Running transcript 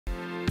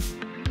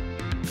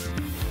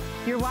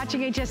You're watching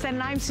HSN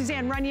and I'm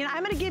Suzanne Runyon.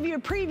 I'm gonna give you a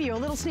preview, a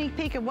little sneak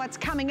peek of what's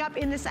coming up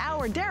in this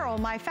hour. Daryl,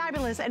 my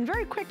fabulous and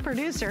very quick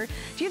producer,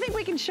 do you think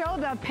we can show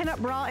the pinup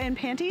bra and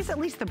panties? At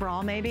least the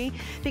bra maybe?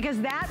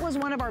 Because that was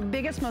one of our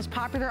biggest, most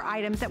popular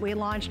items that we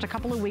launched a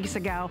couple of weeks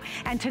ago.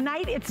 And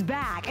tonight it's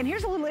back. And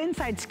here's a little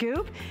inside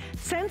scoop.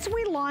 Since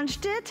we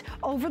launched it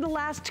over the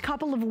last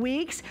couple of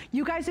weeks,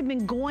 you guys have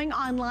been going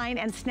online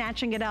and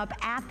snatching it up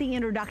at the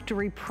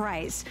introductory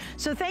price.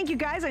 So thank you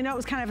guys. I know it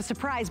was kind of a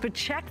surprise, but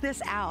check this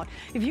out.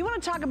 If you want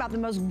to talk about the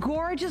most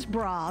gorgeous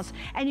bras,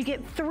 and you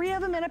get 3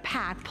 of them in a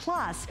pack,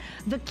 plus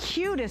the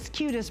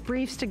cutest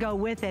briefs to go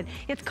with it.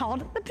 It's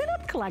called the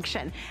Pinup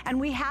Collection, and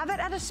we have it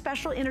at a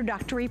special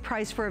introductory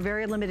price for a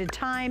very limited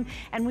time,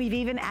 and we've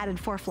even added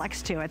 4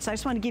 flex to it. So I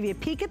just want to give you a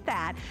peek at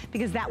that,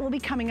 because that will be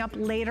coming up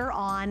later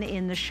on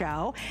in the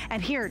show.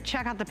 And here,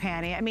 check out the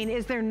panty. I mean,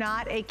 is there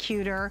not a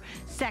cuter,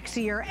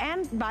 sexier,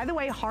 and by the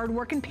way,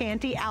 hard-working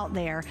panty out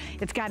there?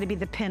 It's got to be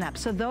the Pinup.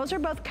 So those are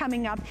both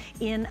coming up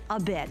in a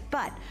bit,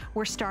 but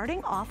we're starting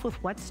off with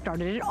what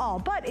started it all,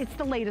 but it's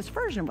the latest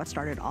version of what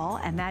started it all,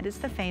 and that is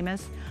the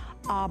famous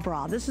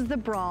bra. This is the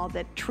bra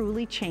that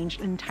truly changed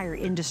an entire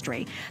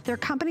industry. There are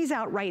companies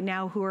out right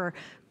now who are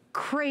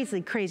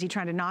crazy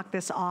trying to knock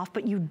this off,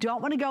 but you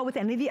don't want to go with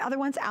any of the other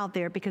ones out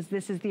there, because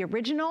this is the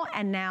original,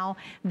 and now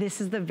this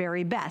is the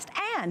very best.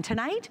 And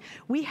tonight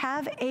we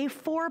have a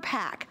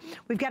 4-pack.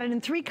 We've got it in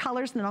 3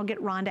 colors, and then I'll get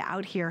Rhonda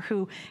out here,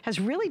 who has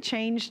really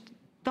changed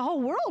the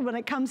whole world when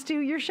it comes to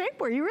your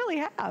shapewear. You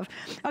really have.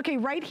 Okay,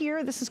 right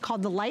here, this is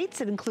called the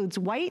Lights. It includes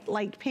white,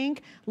 light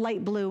pink,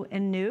 light blue,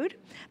 and nude.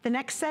 The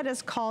next set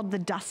is called the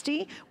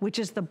Dusty, which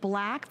is the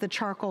black, the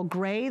charcoal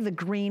gray, the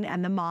green,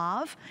 and the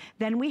mauve.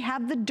 Then we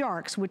have the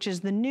Darks, which is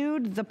the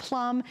nude, the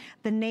plum,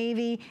 the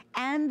navy,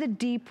 and the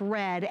deep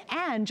red.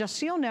 And just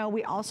so you'll know,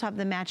 we also have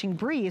the matching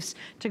briefs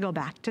to go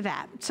back to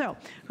that. So,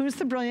 who's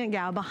the brilliant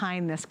gal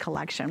behind this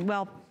collection?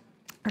 Well,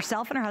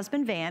 herself and her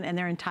husband Van and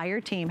their entire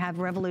team have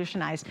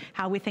revolutionized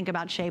how we think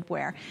about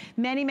shapewear.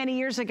 Many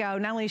years ago,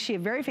 not only is she a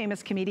very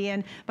famous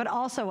comedian, but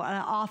also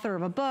an author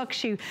of a book.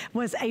 She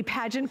was a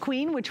pageant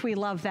queen, which we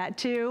love that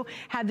too,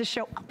 had the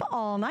show up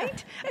all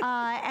night,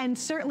 and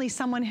certainly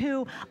someone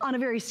who, on a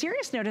very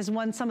serious note, has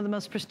won some of the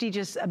most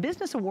prestigious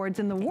business awards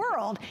in the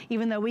world,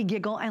 even though we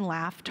giggle and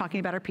laugh talking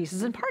about our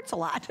pieces and parts a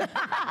lot.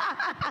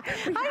 Hi,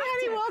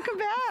 honey, welcome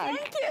back.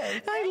 Thank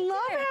you. I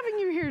love having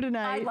you here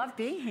tonight. I love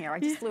being here. I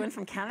just flew in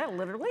from Canada,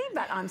 literally,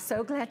 but I'm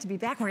so glad to be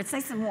back where it's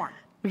nice and warm.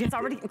 It's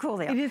already cool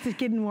there. It is, it's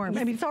getting warm.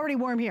 I mean, it's already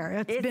warm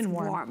here. It's been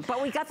warm.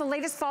 But we got the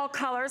latest fall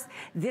colors.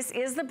 This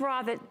is the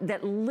bra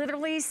that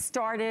literally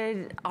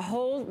started a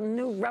whole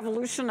new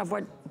revolution of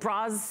what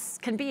bras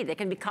can be. They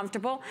can be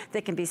comfortable,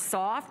 they can be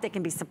soft, they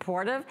can be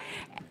supportive.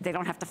 They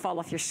don't have to fall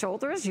off your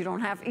shoulders.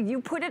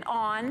 You put it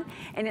on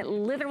and it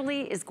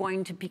literally is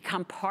going to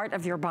become part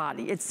of your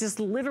body. It's just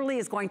literally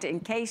is going to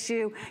encase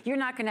you. You're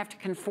not gonna have to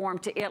conform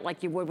to it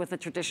like you would with a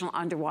traditional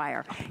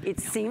underwire.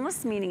 It's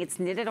seamless, meaning it's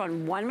knitted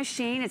on one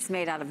machine. It's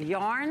made out of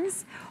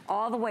yarns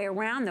all the way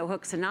around, no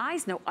hooks and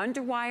eyes, no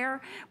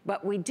underwire,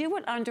 but we do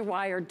what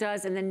underwire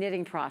does in the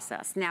knitting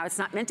process. Now, it's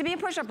not meant to be a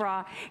push-up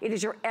bra. It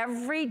is your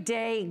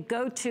everyday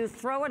go-to,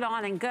 throw it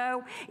on and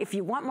go. If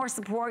you want more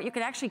support, you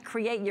can actually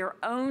create your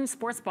own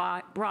sports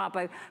bra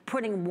by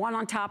putting one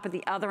on top of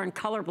the other and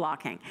color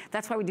blocking.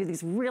 That's why we do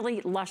these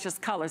really luscious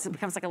colors. It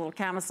becomes like a little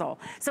camisole.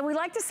 So we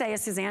like to say,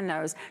 as Suzanne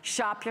knows,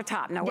 shop your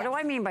top. Now, what do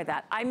I mean by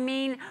that? I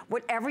mean,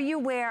 whatever you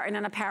wear in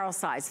an apparel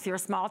size. If you're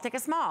small, take a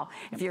small.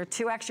 If you're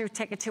 2X, you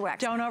take a 2X.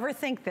 Don't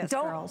overthink this,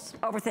 girls.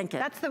 Don't overthink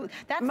it.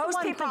 That's Most the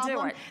one people problem.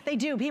 Do it. They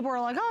do. People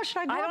are like, oh, should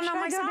I go I don't know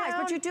my size,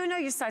 down? but you do know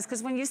your size,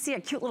 because when you see a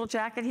cute little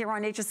jacket here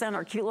on HSN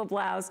or a cute little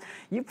blouse,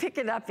 you pick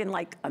it up in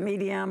like a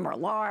medium or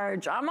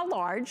large. I'm a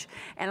large,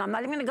 and I'm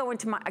not even gonna go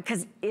into my,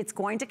 because it's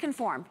going to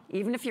conform.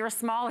 Even if you're a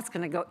small, it's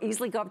gonna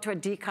easily go up to a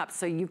D cup.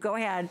 So you go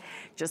ahead,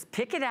 just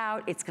pick it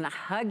out. It's gonna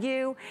hug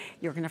you.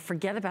 You're gonna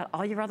forget about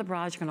all your other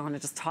bras. You're gonna wanna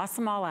just toss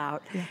them all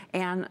out. Yeah.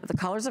 And the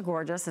colors are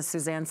gorgeous, as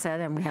Suzanne said,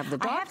 and we have the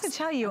Darks. I have to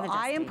tell you,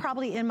 I am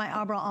probably in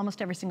my bra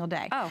almost every single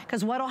day. Oh.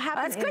 Because what'll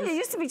happen That's good. It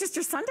used to be just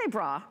your Sunday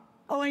bra.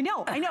 Oh, I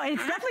know. And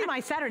it's definitely my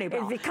Saturday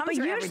bra. It becomes but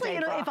your usually,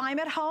 everyday bra. if I'm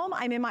at home,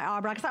 I'm in my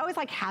bra, because I always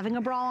like having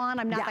a bra on.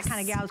 I'm not that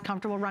kind of gal who's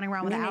comfortable running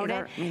around without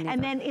it.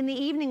 And then in the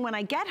evening when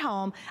I get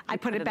home, I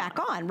put it back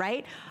on,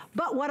 right?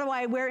 But what do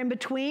I wear in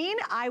between?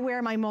 I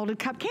wear my molded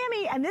cup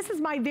cami, and this is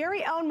my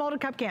very own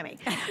molded cup cami.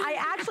 I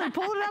actually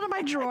pulled it out of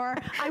my drawer.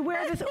 I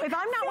wear this, if I'm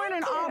not wearing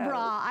an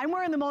bra, I'm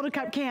wearing the molded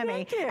cup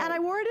cami. And I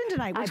wore it in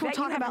tonight, which we'll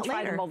talk about later. I bet you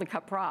haven't tried a molded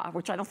cup bra,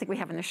 which I don't think we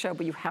have in the show,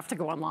 but you have to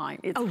go online.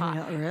 It's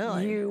hot.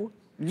 Really?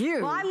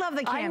 Well, I love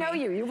the cami. I know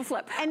you will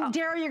flip. And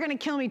Daryl, you're gonna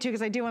kill me too,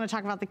 because I do want to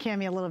talk about the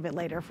cami a little bit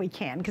later if we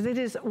can, because it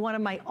is one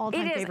of my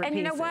all-time favorite pieces. And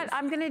you know what?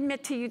 I'm gonna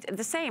admit to you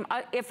the same.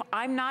 If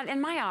I'm not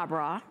in my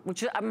bra,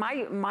 which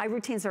my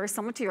routine is very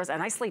similar to yours,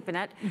 and I sleep in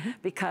it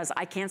because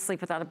I can't sleep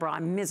without a bra.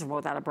 I'm miserable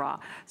without a bra.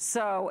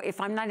 So if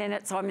I'm not in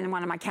it, so I'm in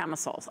one of my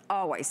camisoles,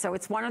 always. So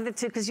it's one of the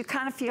two, because you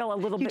kind of feel a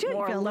little bit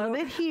more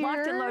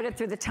locked and loaded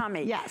through the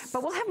tummy. Yes.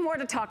 But we'll have more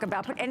to talk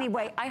about. But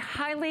anyway, I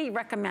highly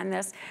recommend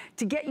this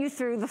to get you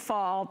through the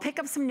fall. Pick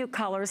up some new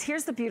colors.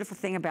 Here's the beautiful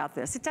thing about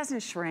this. It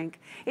doesn't shrink.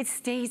 It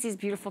stays these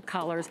beautiful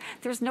colors.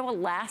 There's no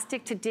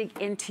elastic to dig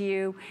into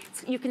you.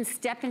 You can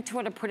step into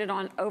it and put it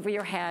on over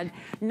your head.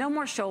 No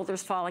more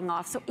shoulders falling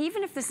off. So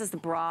even if this is the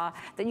bra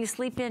that you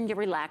sleep in, you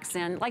relax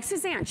in, like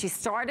Suzanne, she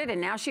started and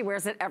now she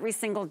wears it every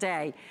single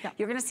day. Yep.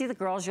 You're gonna see the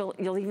girls,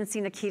 you'll even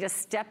see Nikita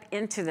step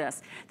into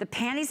this. The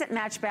panties that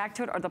match back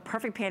to it are the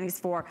perfect panties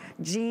for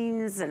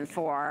jeans and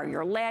for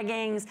your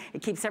leggings.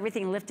 It keeps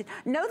everything lifted.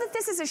 Know that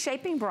this is a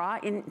shaping bra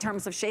in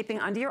terms of shaping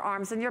under your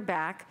arms and your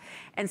back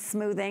and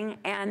smoothing,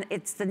 and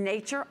it's the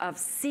nature of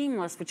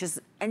seamless, which is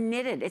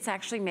knitted. It's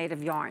actually made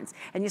of yarns.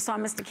 And you saw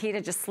Miss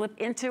Nikita just slip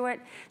into it.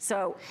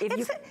 So if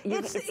it's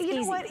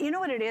you know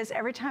what it is?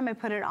 Every time I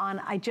put it on,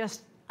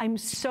 I'm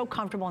so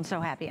comfortable and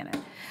so happy in it.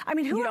 I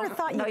mean, who ever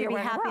thought you could be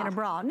happy in a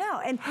bra? No,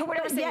 and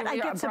yet I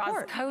get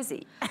support.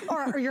 Cozy.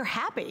 or you're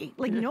happy.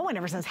 Like no one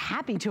ever says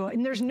happy to it,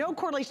 and there's no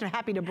correlation of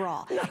happy to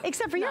bra,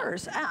 except for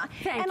yours. I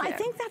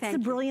think that's the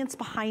brilliance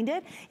behind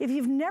it. If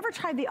you've never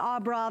tried the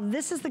bra,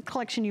 this is the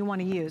collection you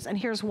want to use, and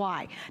here's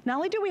why. Not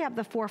only do we have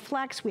the 4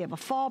 flex, we have a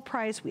fall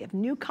price, we have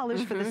new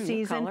colors for the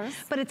season,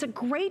 but it's a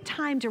great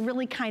time to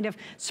really kind of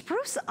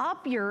spruce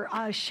up your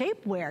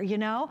shapewear, you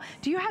know?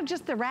 Do you have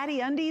just the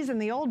ratty undies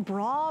and the old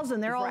bras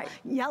and they're all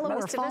yellow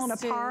or falling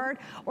apart,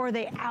 or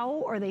they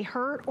out, or they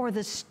hurt, or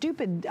the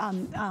stupid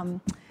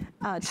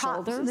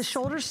shoulders. The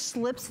shoulder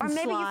slips and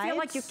slides. Or maybe you feel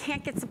like you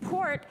can't get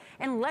support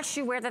unless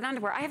you wear that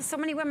underwear. I have so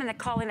many women that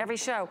call in every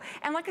show.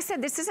 And like I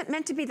said, this isn't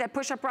meant to be that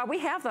push-up bra. We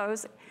have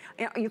those.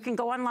 You can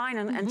go online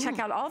and check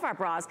out all of our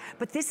bras.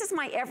 But this is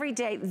my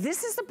everyday.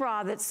 This is the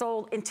bra that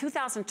sold in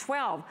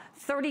 2012,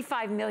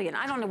 35 million.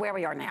 I don't know where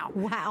we are now.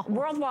 Wow.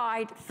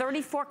 Worldwide,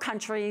 34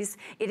 countries.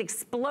 It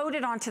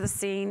exploded onto the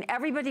scene.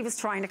 Everybody was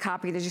trying to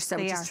copy it, as you said,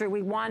 which is true.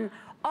 We won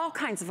all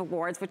kinds of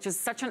awards, which is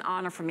such an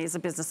honor for me as a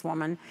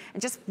businesswoman,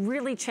 and just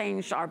really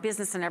changed our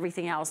business and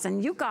everything else.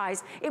 And you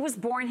guys, it was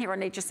born here on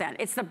HSN.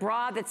 It's the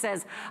bra that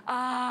says,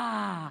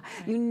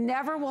 you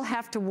never will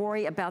have to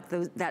worry about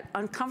that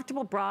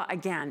uncomfortable bra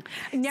again.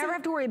 You never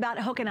have to worry about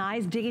hook and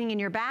eyes digging in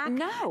your back.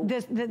 No.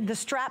 The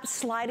strap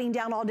sliding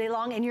down all day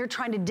long and you're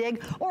trying to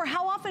dig. Or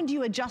how often do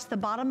you adjust the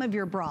bottom of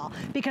your bra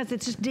because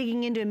it's just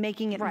digging into and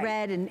making it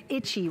red and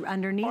itchy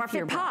underneath your bra.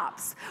 Or if it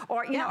pops.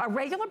 Or, you know, a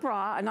regular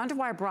bra, an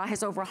underwire bra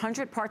has over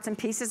 100 parts and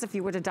pieces if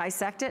you were to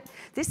dissect it.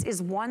 This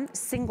is one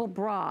single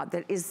bra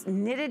that is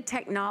knitted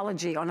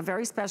technology on a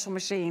very special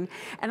machine.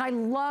 And I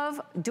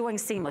love doing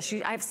seamless.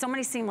 I have so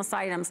many seamless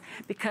items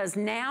because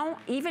now,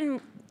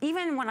 even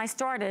when I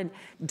started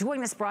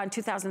doing this bra in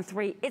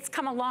 2003, it's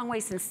come a long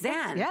way since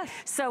then. Yes.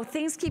 So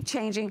things keep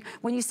changing.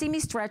 When you see me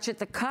stretch it,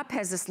 the cup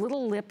has this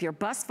little lip, your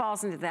bust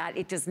falls into that.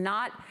 It does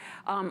not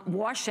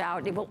wash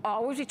out. It will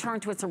always return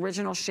to its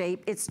original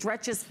shape. It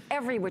stretches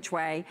every which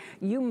way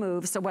you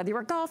move. So whether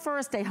you're a golfer,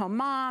 a stay-home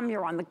mom,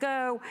 you're on the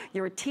go,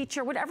 you're a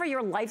teacher, whatever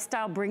your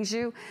lifestyle brings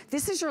you,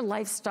 this is your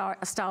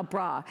lifestyle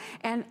bra.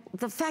 And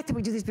the fact that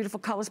we do these beautiful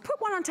colors, put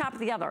one on top of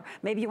the other.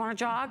 Maybe you want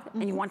to jog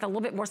and you want a little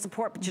bit more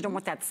support, but you don't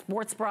want that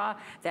sports bra,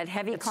 that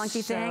heavy,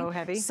 clunky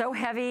thing. So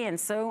heavy and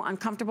so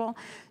uncomfortable.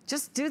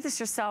 Just do this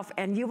yourself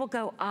and you will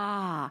go,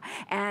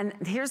 And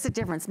here's the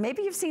difference.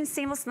 Maybe you've seen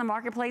seamless in the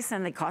marketplace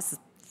and they cost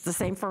the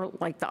same for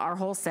like our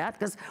whole set,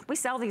 because we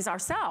sell these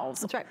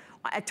ourselves. That's right.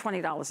 At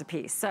 $20 a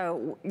piece.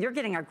 So you're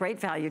getting a great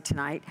value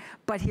tonight,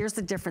 but here's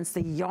the difference.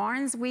 The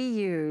yarns we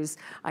use,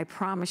 I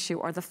promise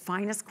you, are the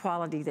finest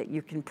quality that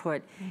you can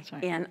put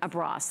in a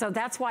bra. So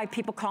that's why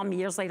people call me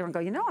years later and go,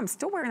 you know, I'm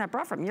still wearing that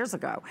bra from years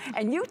ago.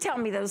 And you tell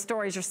me those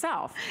stories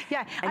yourself.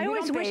 Yeah, and I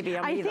always wish,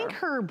 I think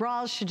her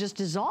bras should just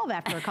dissolve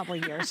after a couple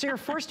of years. So you're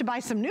forced to buy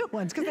some new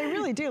ones because they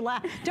really do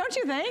last. Don't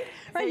you think?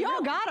 Right,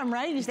 y'all got them,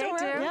 right? You still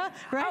wear them? Yeah,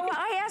 right? Oh, well,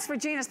 I asked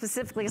Regina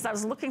specifically because I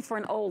was looking for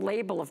an old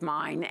label of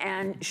mine,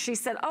 and she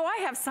said, oh,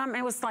 I have some. And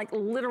it was like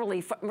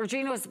literally,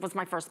 Regina was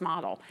my first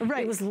model.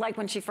 Right. It was like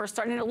when she first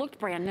started, and it looked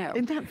brand new.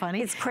 Isn't that funny?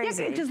 It's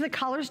crazy. Because the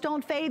colors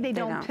don't fade, they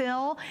don't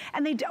pill,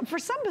 and they don't, for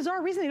some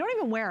bizarre reason, they don't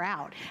even wear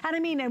out. And I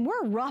mean, and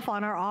we're rough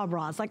on our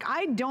bras. Like,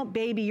 I don't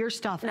baby your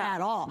stuff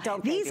at all.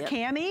 These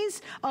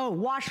camis,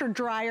 washer,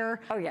 dryer,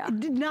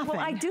 nothing. Well,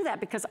 I do that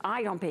because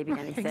I don't baby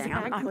anything.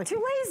 I'm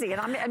too lazy, and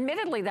I'm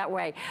admittedly that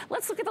way.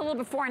 Let's look at the little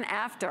before and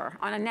after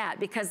on Annette,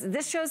 because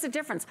this shows the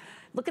difference.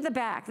 Look at the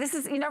back. This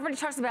is, you know, everybody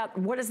talks about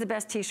what is the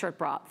best t-shirt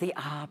bra? The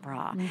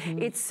bra.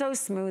 It's so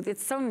smooth,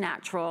 it's so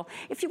natural.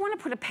 If you want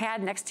to put a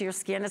pad next to your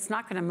skin, it's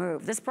not going to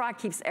move. This bra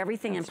keeps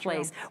everything in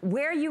place.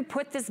 Where you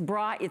put this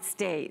bra, it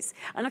stays.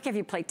 I don't care if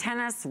you play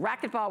tennis,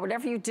 racquetball,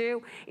 whatever you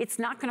do, it's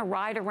not going to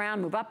ride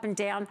around, move up and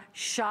down.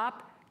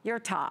 Shop your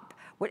top.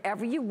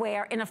 Whatever you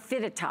wear in a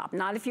fitted top,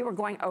 not if you were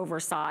going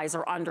oversized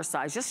or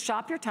undersized, just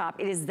shop your top.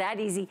 It is that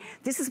easy.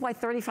 This is why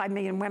 35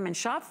 million women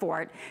shop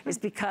for it, is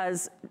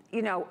because,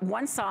 you know,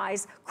 one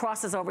size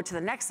crosses over to the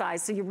next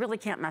size, so you really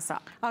can't mess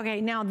up. Okay,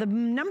 now the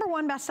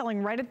 #1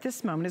 best-selling right at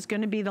this moment is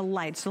going to be the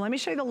lights. So let me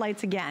show you the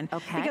lights again.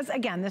 Okay. Because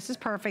again, this is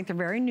perfect. They're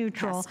very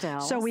neutral.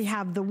 Pastels. So we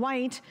have the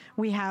white,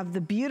 we have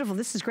the beautiful,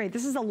 this is great.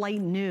 This is a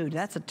light nude.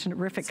 That's a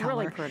terrific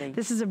color. It's really pretty.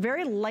 This is a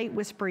very light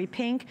whispery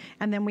pink,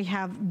 and then we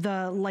have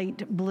the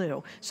light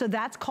blue. So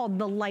that's called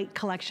the light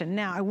collection.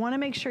 Now, I wanna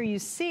make sure you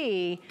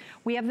see,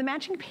 we have the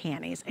matching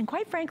panties. And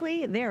quite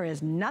frankly, there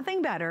is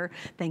nothing better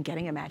than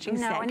getting a matching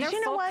set. No, and they're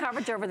full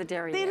coverage over the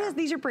derriere. It is,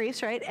 these are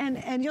briefs, right?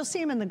 And you'll see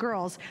them in the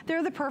girls.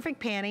 They're the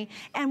perfect panty.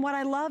 And what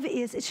I love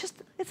is,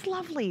 it's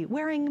lovely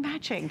wearing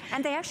matching.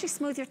 And they actually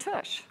smooth your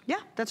tush. Yeah,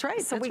 that's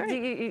right. So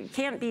you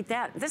can't beat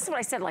that. This is what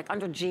I said, like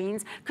under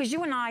jeans, because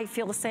you and I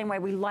feel the same way.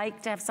 We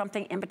like to have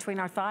something in between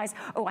our thighs.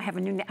 Oh, I have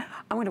a new,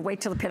 I'm gonna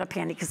wait till the pinup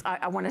panty, because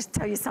I want to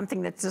tell you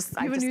something that's just,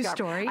 you have a new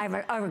story? I have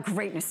a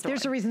great new story.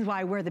 There's a reason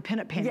why I wear the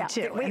pinup panty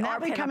too. We and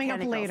that'll be coming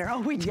up later. Oh,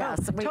 we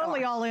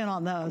totally all in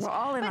on those. We're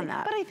all in on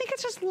that. But I think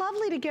it's just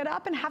lovely to get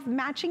up and have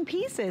matching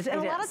pieces.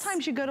 And a lot of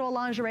times you go to a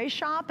lingerie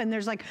shop and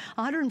there's like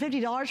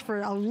 $150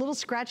 for a little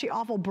scratchy,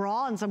 awful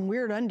bra and some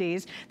weird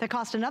undies that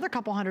cost another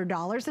couple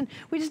 $100. And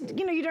we just,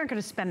 you know, you aren't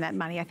gonna spend that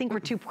money. I think we're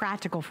too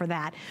practical for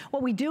that.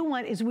 What we do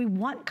want is we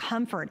want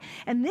comfort.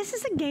 And this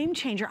is a game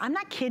changer. I'm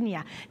not kidding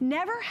you.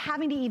 Never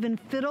having to even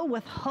fiddle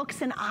with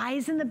hooks and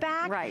eyes in the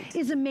back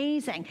is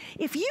amazing.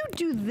 If you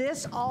do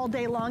this all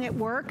day long at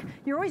work,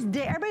 you're always,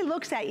 everybody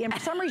looks at you and for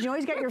some reason you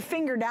always got your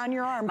finger down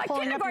your arm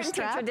pulling up your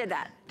strap. My kindergarten teacher did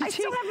that. I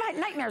still have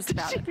nightmares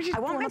about it. I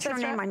won't mention her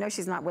name. I know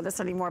she's not with us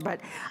anymore, but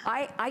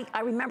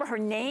I remember her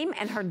name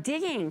and her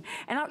digging.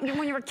 And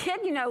when you're a kid,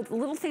 you know,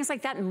 little things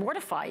like that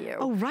mortify you.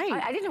 Oh, right.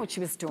 I didn't know what she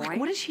was doing. Like,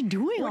 what is she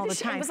doing all the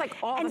time? It was like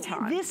all the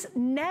time. And this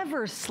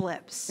never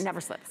slips.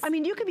 Never slips. I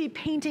mean, you could be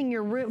painting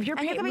your room. If you're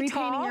repainting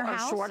your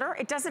house. Or shorter.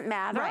 It doesn't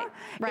matter.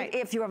 Right.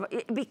 If you have,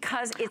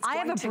 because it's I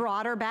have a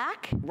broader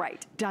back.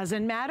 Right.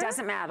 Doesn't matter.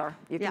 Doesn't matter.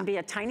 You can be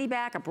a tiny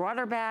back, a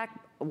broader back,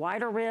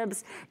 wider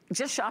ribs,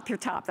 just shop your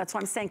top. That's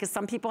what I'm saying, because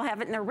some people have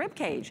it in their rib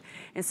cage.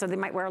 And so they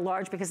might wear a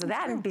large because of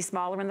that and be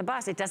smaller in the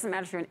bust. It doesn't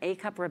matter if you're an A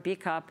cup or a B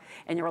cup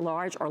and you're a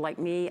large, or like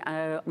me,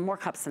 more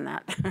cups than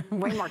that,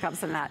 way more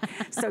cups than that.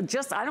 So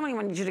just, I don't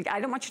want you to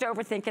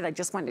overthink it. I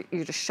just want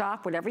you to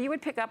shop whatever you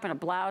would pick up in a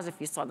blouse. If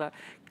you saw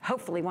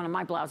hopefully one of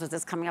my blouses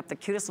that's coming up, the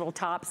cutest little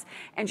tops,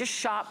 and just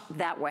shop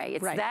that way.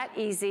 It's that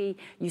easy.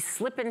 You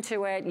slip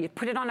into it, you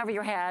put it on over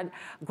your head.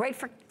 Great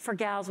for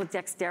gals with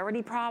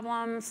dexterity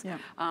problems.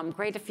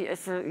 Great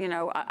if you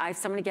know, I have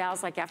so many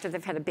gals, like after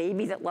they've had a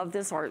baby, that love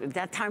this, or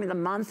that time of the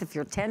month, if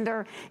you're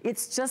tender.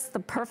 It's just the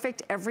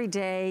perfect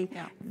everyday.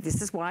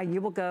 This is why you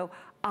will go,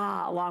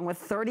 along with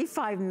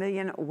 35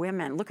 million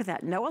women. Look at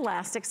that, no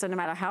elastic, so no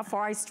matter how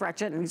far I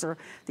stretch it, and these are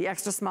the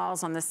extra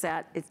smalls on the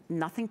set,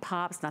 nothing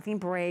pops, nothing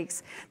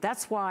breaks.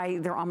 That's why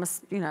they're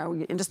almost, you know,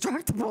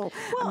 indestructible.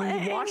 Well, I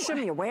mean, you wash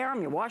them, you wear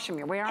them, you wash them,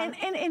 you wear them.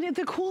 And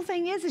the cool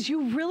thing is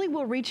you really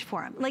will reach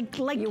for them. Like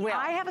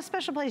I have a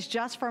special place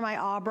just for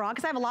my bra,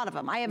 because I have a lot of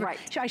them. I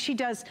have, she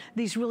does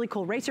these really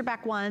cool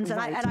racerback ones, and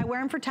I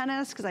wear them for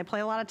tennis, because I play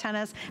a lot of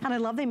tennis, and I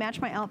love they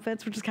match my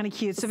outfits, which is kind of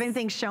cute. So if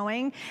anything's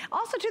showing.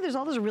 Also too, there's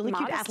all those really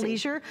cute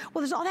athleisure.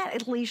 Well, there's all that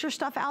athleisure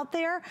stuff out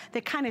there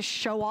that kind of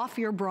show off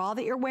your bra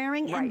that you're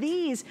wearing. And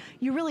these,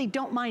 you really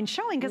don't mind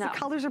showing, because the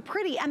colors are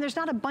pretty, and there's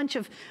not a bunch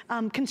of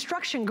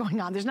construction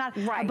going on. There's not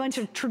a bunch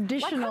of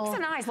traditional. Like hooks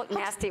and eyes look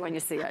nasty when you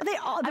see it.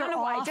 I don't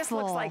know why. It just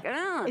looks like,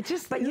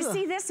 but you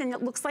see this and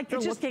it looks like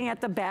you're looking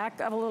at the back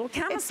of a little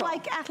camisole. It's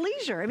like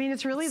athleisure. I mean,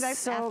 it's really that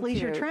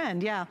athleisure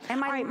trend, And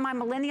my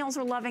millennials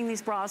are loving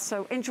these bras,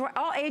 so enjoy,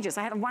 all ages.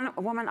 I had a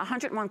woman,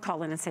 101,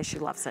 call in and say she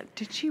loves it.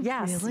 Did she really?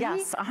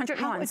 Yes,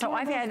 101. So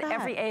I've had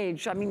every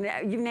age. I mean,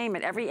 you name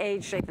it, every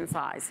age, shape, and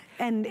size.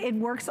 And it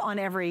works on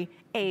every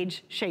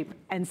age, shape,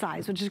 and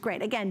size, which is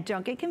great. Again,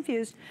 don't get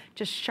confused.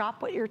 Just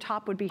shop what your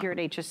top would be here at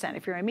HSN.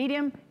 If you're a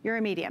medium, you're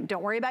a medium.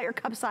 Don't worry about your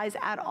cup size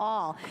at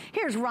all.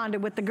 Here's Rhonda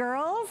with the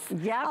girls.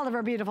 All of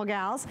our beautiful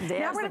gals.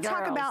 Now we're going to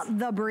talk about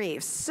the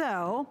briefs.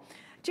 So,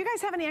 do you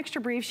guys have any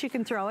extra briefs you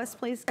can throw us,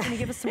 please? Can you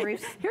give us some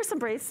briefs? Here's some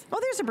briefs. Oh,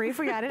 there's a brief.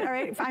 We got it. All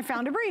right. I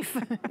found a brief.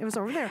 It was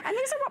over there. And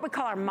these are what we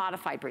call our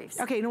modified briefs.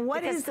 Okay. Now,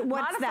 what's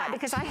that?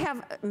 Because I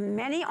have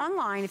many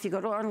online, if you go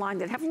to online,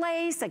 that have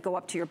lace, that go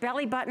up to your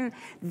belly button.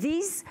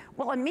 These,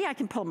 well, on me, I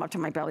can pull them up to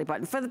my belly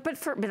button.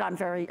 But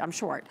I'm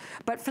short.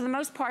 But for the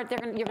most part, you're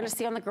going to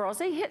see on the girls,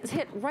 they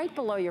hit right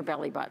below your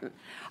belly button.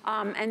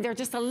 And they're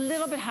just a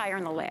little bit higher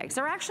in the legs.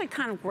 They're actually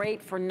kind of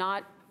great for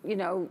not, you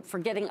know, for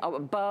getting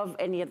above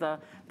any of the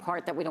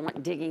part that we don't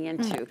want digging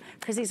into,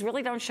 because these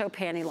really don't show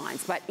panty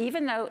lines. But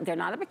even though they're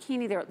not a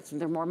bikini,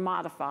 they're more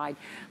modified.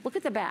 Look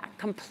at the back,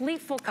 complete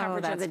full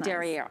coverage of the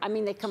derriere. I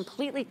mean, they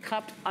completely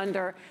cupped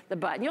under the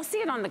butt. And you'll see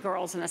it on the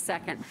girls in a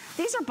second.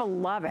 These are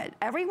beloved.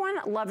 Everyone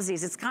loves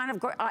these. It's kind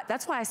of,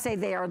 that's why I say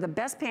they are the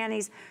best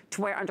panties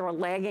to wear under a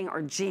legging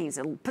or jeans.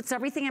 It puts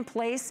everything in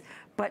place,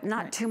 but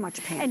not too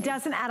much panty. And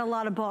doesn't add a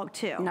lot of bulk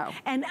too. No.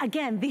 And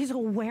again, these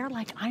will wear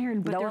like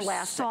iron, but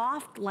they're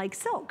soft like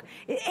silk.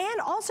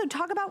 And also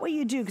talk about what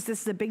you do, because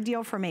this is a big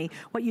deal for me,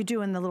 what you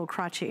do in the little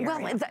crotchy area.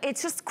 Well,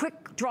 it's just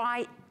quick,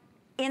 dry,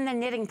 in the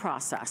knitting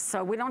process.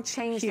 So we don't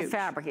change the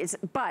fabric.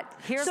 But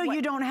here's so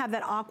you don't have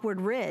that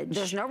awkward ridge.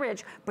 There's no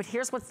ridge, but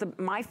here's what's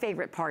my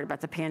favorite part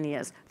about the panty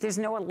is, there's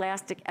no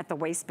elastic at the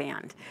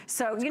waistband.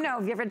 So, you know,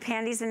 if you ever had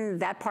panties and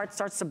that part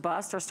starts to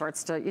bust or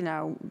starts to, you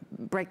know,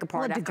 break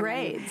apart. Well, it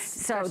degrades.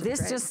 So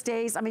this just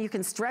stays, I mean, you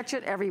can stretch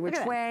it every which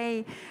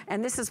way.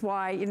 And this is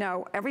why, you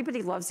know,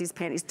 everybody loves these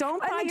panties.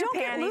 Don't buy your panties. They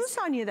don't get loose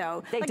on you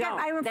though. They don't.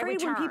 I'm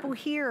afraid when people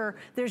hear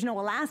there's no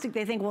elastic,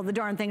 they think, well, the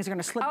darn thing's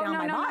gonna slip down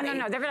my body.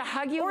 No, they're gonna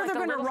hug you or like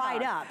they're gonna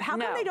ride up. How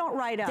come they don't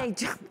ride up?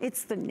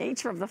 It's the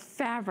nature of the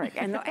fabric.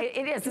 And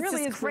it is, it's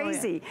really just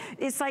crazy.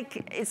 It's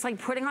like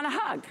putting on a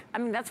hug. I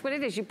mean, that's what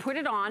it is. You put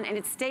it on and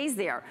it stays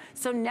there.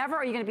 So never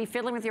are you gonna be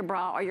fiddling with your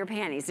bra or your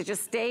panties. It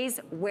just stays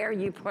where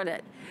you put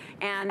it.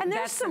 And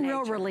there's some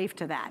real relief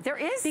to that. There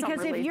is some relief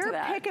to that. Because if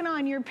you're picking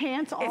on your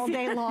pants all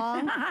day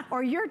long,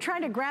 or you're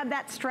trying to grab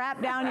that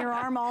strap down your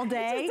arm all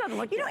day,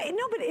 you know,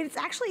 no, but it's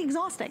actually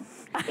exhausting.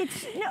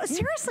 It's, no,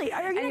 seriously.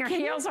 Are you and your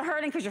heels are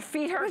hurting because your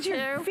feet hurt too.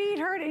 Your feet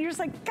hurt, and you're just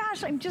like,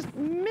 gosh, I'm just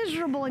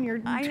miserable in your.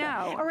 I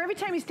know. Or every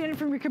time you stand in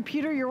front of your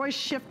computer, you're always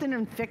shifting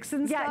and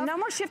fixing stuff. Yeah, no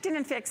more shifting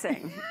and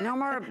fixing. No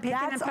more picking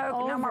and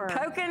poking. No more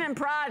poking and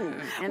prodding.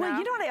 You know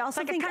what I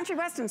also think? It's like a country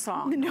western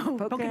song. No,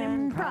 poking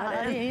and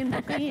prodding,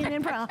 poking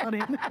and prodding.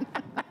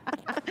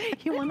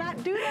 You will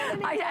not do that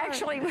anymore.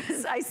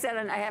 I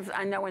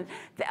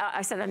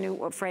said a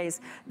new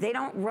phrase. They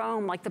don't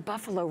roam like the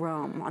buffalo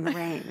roam on the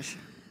range.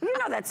 You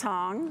know that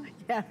song.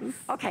 Yes.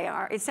 Okay,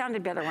 it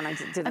sounded better when I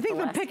did it. I think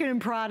the picking and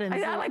prodding.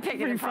 I like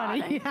picking and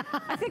prodding. Yeah.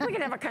 I think we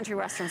could have a country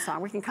western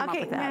song. We can come up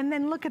with that. Okay, and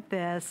then look at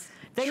this.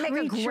 They make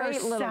a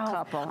great little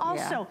couple.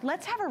 Also,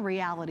 let's have a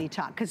reality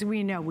talk, because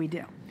we know we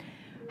do.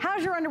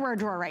 How's your underwear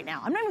drawer right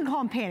now? I'm not even gonna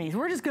call them panties.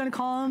 We're just gonna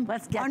call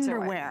them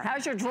underwear.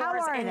 How's your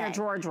drawers in your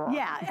drawer?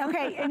 Yeah,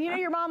 okay, and you know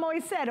your mom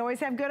always said, always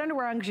have good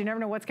underwear on because you never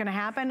know what's gonna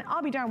happen.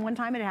 I'll be darned, one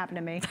time it happened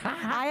to me.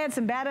 I had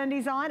some bad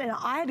undies on and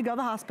I had to go to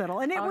the hospital.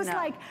 And it was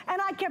like,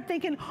 and I kept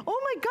thinking,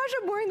 oh my gosh,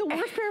 I'm wearing the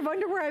worst pair of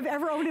underwear I've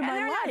ever owned in my life.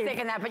 And they're not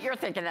thinking that, but you're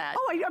thinking that.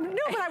 Oh, no,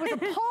 but I was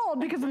appalled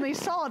because when they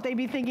saw it, they'd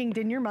be thinking,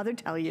 didn't your mother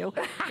tell you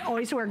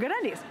always wear good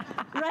undies?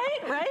 Right?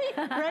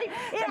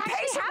 The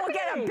patient will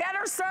get a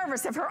better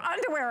service if her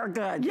underwear are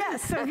good.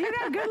 Yes, so if you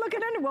got good looking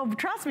underwear, well,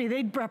 trust me,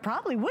 they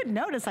probably would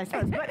notice, I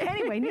suppose. But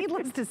anyway,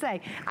 needless to say,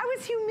 I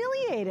was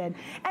humiliated.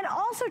 And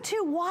also,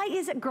 too, why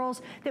is it,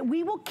 girls, that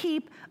we will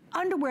keep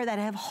underwear that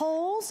have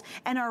holes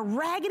and are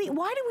raggedy?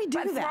 Why do we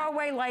do that? Throw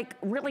away like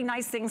really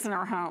nice things in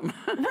our home.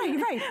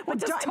 Right. We'll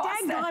just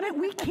daggone it,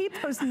 we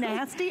keep those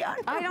nasty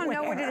underwear. I don't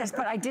know what it is,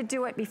 but I did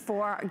do it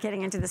before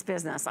getting into this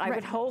business. I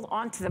would hold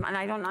on to them, and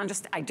I don't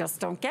understand. I just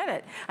don't get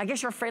it. I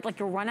guess you're afraid like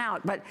you'll run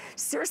out. But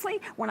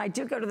seriously, when I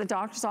do go to the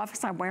doctor's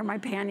office, I wear my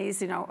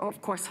panties. You know,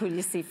 of course, who do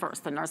you see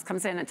first? The nurse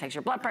comes in and takes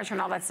your blood pressure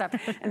and all that stuff,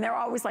 and they're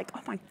always like,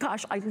 "Oh my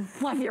gosh, I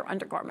love your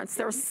undergarments.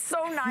 They're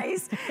so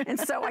nice." And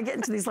so I get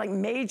into these like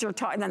major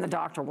talk, and then the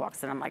doctor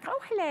walks in. I'm like, "Oh,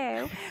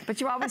 hello," but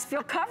you always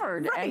feel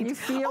covered, and you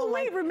feel. Oh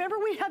wait, remember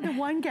we had the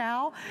one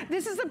gal.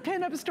 This is a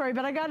pinup story,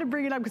 but I got to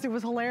bring it up because it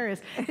was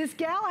hilarious. This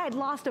gal had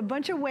lost a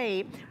bunch of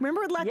weight.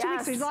 Remember it last 2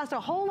 weeks? She lost a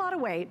whole lot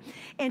of weight,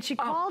 and she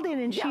called in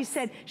and she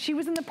said she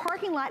was in the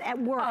parking lot at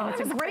work. And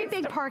it's a great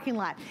big parking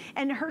lot,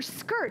 and her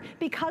skirt,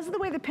 because of the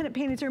way the pinup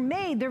panties are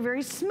made, they're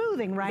very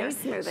smoothing, right? They're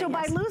smoothing, so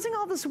by losing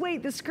all this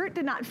weight, the skirt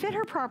did not fit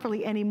her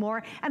properly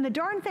anymore, and the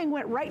darn thing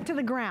went right to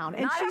the ground.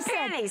 And not her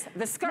panties,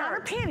 the skirt. Not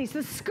her panties,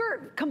 the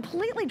skirt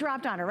completely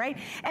dropped on her, right?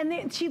 And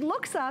then she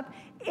looks up,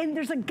 and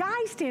there's a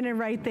guy standing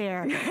right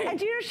there. And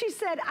you know, she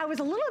said, I was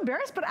a little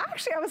embarrassed, but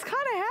actually I was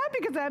kind of happy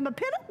because I have a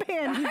pinup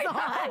panties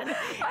on.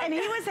 And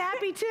he was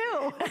happy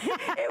too.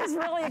 It was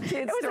really a cute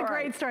story. It was a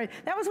great story.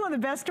 That was one of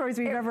the best stories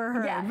we've ever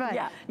heard.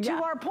 But to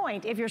our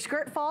point, if your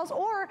skirt falls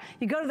or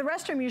you go to the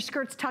restroom, your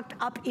skirt's tucked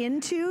up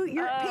into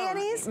your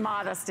panties.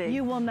 Modesty.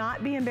 You will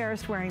not be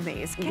embarrassed wearing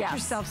these. Get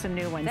yourself some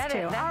new ones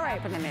too. All right,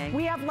 happened to me.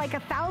 We have like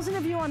 1,000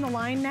 of you on the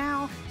line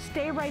now.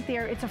 Stay right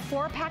there. It's a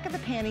 4-pack of the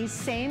panties,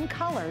 same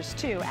colors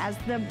too as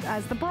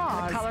the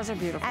bras. The colors are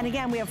beautiful. And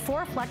again, we have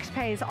 4 flex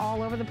pays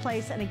all over the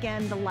place. And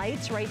again, the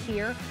lights right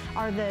here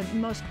are the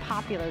most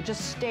popular.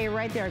 Just stay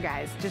right there,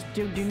 guys. Just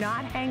do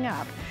not hang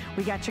up.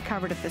 We got you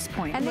covered at this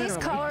point. And these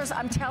colors,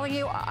 I'm telling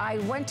you, I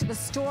went to the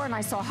store and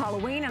I saw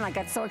Halloween and I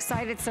got so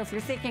excited. So if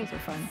you're thinking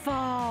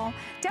fall,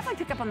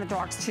 definitely pick up on the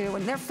darks too.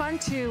 And they're fun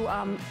to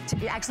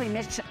actually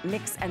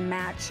mix and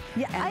match.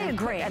 Yeah, I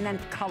agree. And then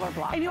color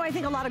block. And you know, I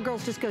think a lot of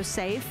girls just go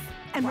safe.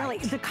 And really,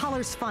 the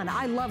color's fun.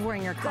 I love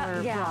wearing your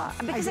color bra.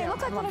 Because they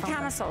look like little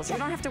camisoles. You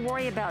don't have to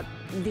worry about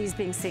these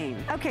being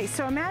seen. Okay,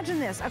 so imagine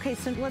this. Okay,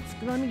 so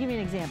let me give you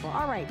an example.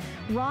 All right,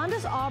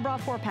 Rhonda's All Bra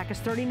 4-pack is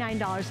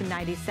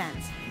 $39.90.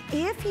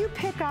 If you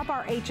pick up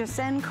our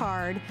HSN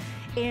card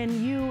and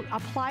you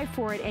apply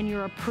for it and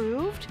you're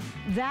approved,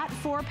 that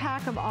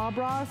 4-pack of All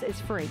Bras is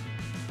free.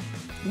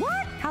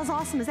 What? How's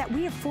awesome is that?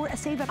 We have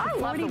save up to $40. I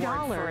love the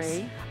word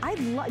free.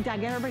 Did I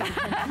get everybody?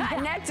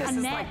 Annette just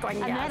is like going,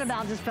 yes. Annette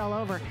about just fell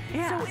over.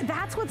 Yeah. So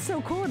that's what's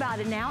so cool about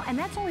it now, and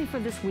that's only for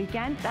this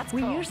weekend. That's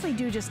We cool. usually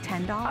do just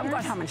 $10. I'm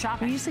going home and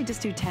shopping. We usually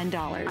just do $10.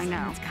 I know.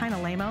 And it's kind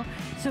of lame-o.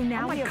 So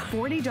now we have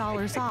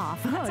 $40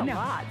 off. That's a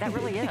lot. That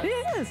really is.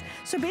 It is.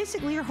 So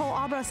basically, your whole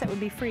eyebrow set would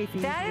be free if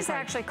you That is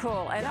actually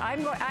cool. And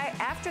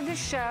after this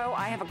show,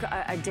 I have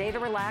a day to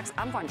relax.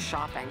 I'm going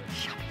shopping.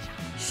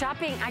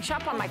 Shopping. I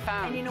shop on my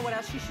phone. And you know what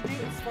else you should do?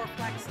 Is for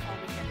Flex all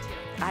weekend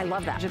too. I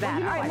love that.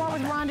 All right, more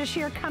with Rhonda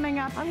Shear coming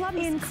up, I love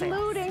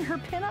including her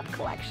pinup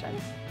collection.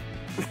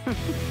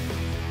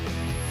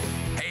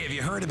 Hey, have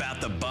you heard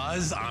about the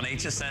buzz on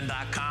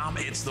hsn.com?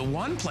 It's the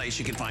one place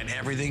you can find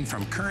everything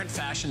from current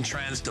fashion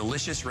trends,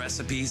 delicious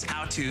recipes,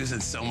 how-tos,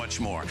 and so much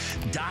more.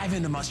 Dive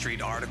into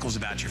must-read articles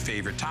about your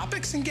favorite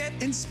topics and get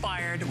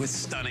inspired with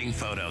stunning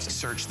photos.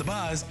 Search the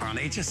buzz on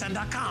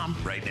hsn.com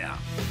right now.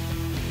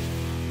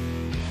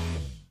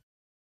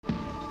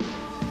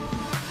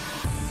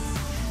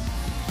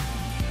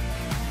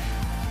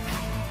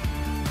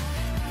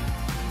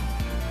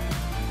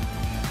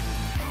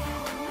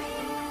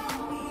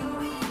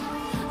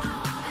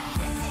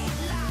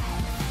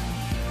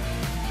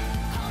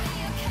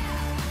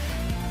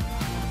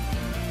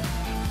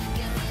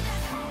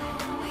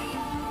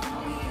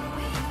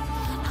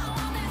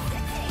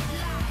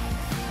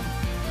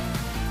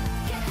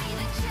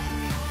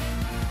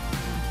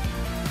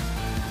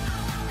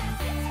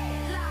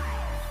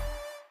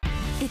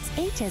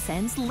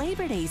 HSN's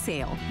Labor Day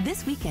sale.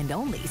 This weekend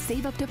only,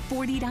 save up to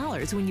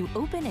 $40 when you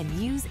open and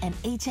use an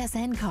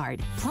HSN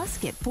card. Plus,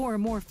 get 4 or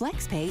more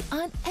FlexPay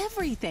on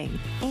everything.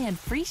 And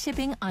free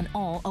shipping on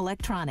all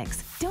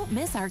electronics. Don't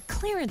miss our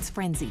clearance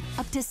frenzy.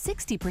 Up to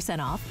 60%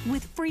 off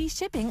with free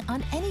shipping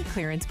on any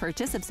clearance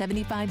purchase of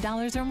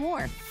 $75 or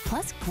more.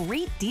 Plus,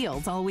 great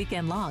deals all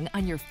weekend long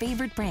on your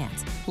favorite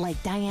brands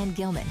like Diane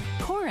Gilman,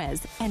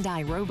 Korres, and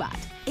iRobot.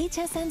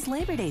 HSN's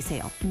Labor Day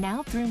sale,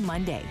 now through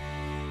Monday.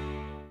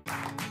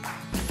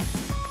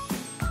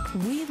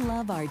 We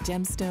love our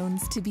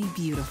gemstones to be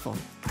beautiful,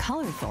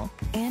 colorful,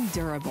 and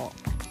durable.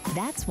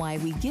 That's why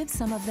we give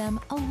some of them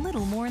a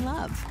little more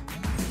love.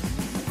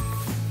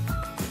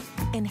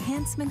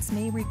 Enhancements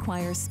may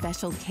require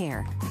special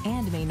care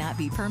and may not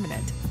be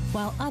permanent,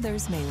 while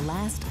others may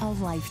last a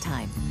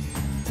lifetime.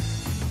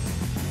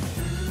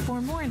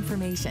 For more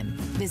information,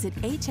 visit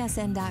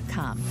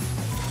hsn.com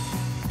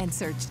and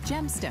search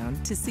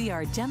gemstone to see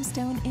our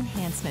gemstone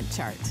enhancement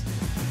chart.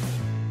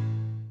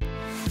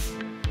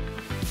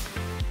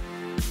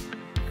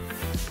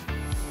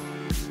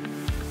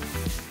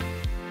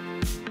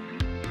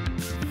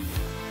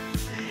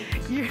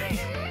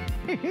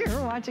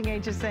 You're watching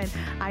HSN.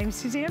 I'm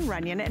Suzanne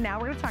Runyon, and now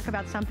we're going to talk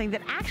about something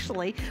that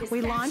actually we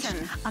launched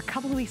a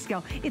couple of weeks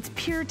ago. It's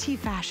Pure Tea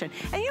Fashion.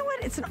 And you know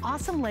what? It's an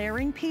awesome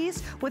layering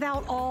piece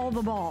without all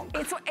the bulk.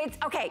 It's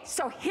okay,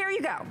 so here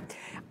you go.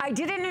 I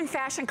did it in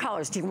fashion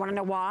colors. Do you want to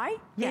know why?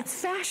 Yes.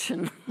 It's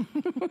fashion.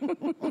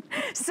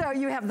 So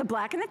you have the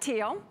black and the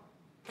teal.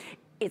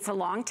 It's a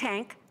long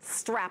tank,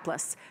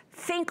 strapless.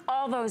 Think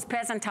all those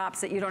peasant tops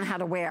that you don't know how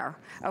to wear.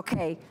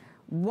 Okay.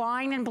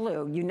 Wine and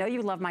blue. You know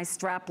you love my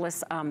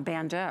strapless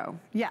bandeau.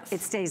 Yes.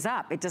 It stays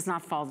up. It does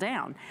not fall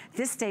down.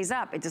 This stays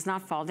up. It does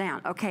not fall down.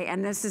 Okay,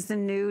 and this is the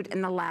nude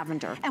and the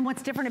lavender. And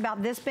what's different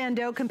about this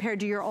bandeau compared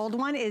to your old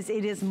one is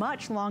it is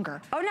much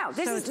longer. Oh no,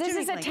 this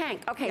is a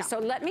tank. Okay, yeah. so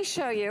let me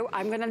show you.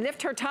 I'm gonna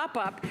lift her top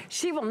up.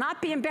 She will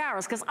not be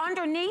embarrassed because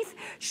underneath,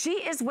 she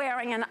is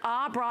wearing an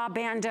bra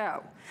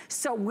bandeau.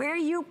 So where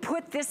you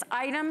put this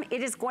item,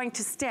 it is going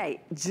to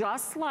stay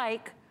just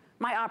like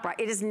my opera.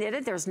 It is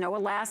knitted, there's no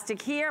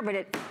elastic here, but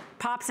it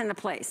pops into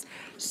place.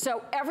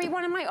 So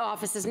everyone in my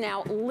office is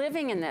now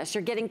living in this.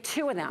 You're getting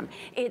 2 of them.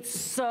 It's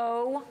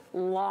so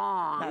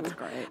long. That's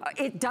great.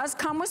 It does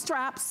come with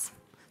straps.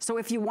 So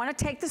if you want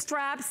to take the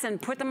straps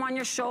and put them on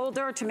your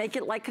shoulder to make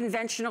it like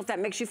conventional, if that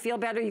makes you feel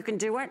better, you can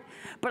do it.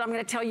 But I'm going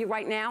to tell you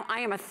right now, I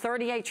am a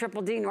 38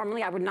 triple D.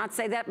 Normally I would not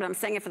say that, but I'm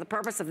saying it for the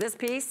purpose of this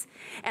piece.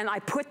 And I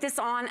put this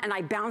on and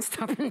I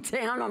bounced up and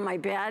down on my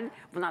bed.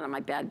 Well, not on my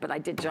bed, but I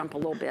did jump a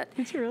little bit.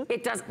 Did you really?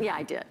 It does, yeah,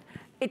 I did.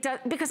 It does,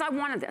 because I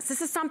wanted this. This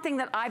is something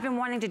that I've been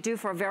wanting to do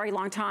for a very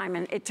long time,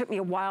 and it took me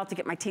a while to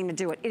get my team to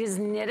do it. It is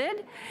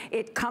knitted.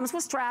 It comes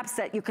with straps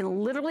that you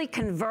can literally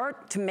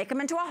convert to make them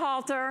into a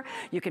halter.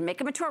 You can make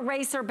them into a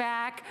racer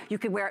back. You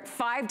can wear it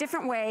 5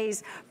 different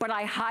ways, but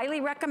I highly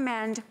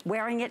recommend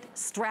wearing it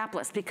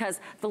strapless because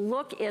the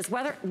look is,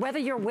 whether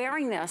you're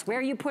wearing this,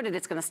 where you put it,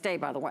 it's gonna stay,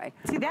 by the way.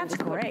 See, that's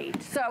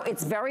great. So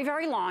it's very,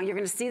 very long. You're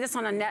gonna see this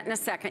on Annette in a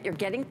second. You're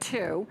getting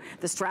 2.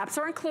 The straps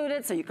are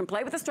included, so you can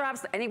play with the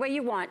straps any way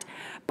you want.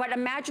 But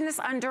imagine this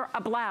under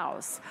a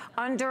blouse,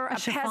 under a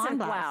peasant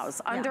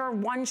blouse, under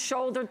one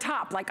shoulder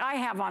top like I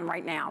have on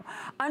right now,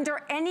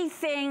 under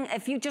anything.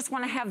 If you just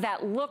want to have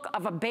that look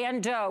of a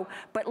bandeau,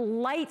 but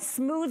light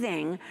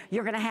smoothing,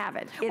 you're going to have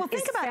it. Well,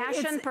 think about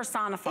fashion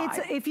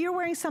personified. If you're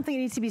wearing something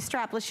that needs to be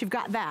strapless, you've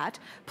got that.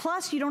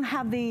 Plus, you don't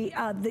have you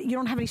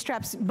don't have any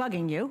straps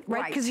bugging you,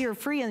 right? Because you're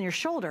free on your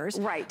shoulders.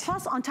 Right.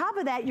 Plus, on top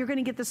of that, you're going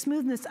to get the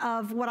smoothness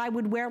of what I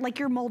would wear, like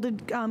your molded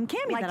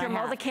cami, like your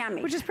molded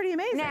cami, which is pretty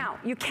amazing. Now,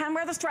 you can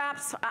wear the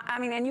straps. I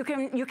mean, and you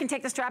can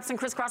take the straps and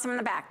crisscross them in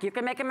the back. You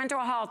can make them into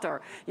a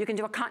halter. You can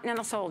do a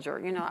continental soldier.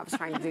 You know, I was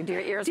trying to do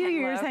your ears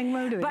hang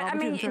low. But I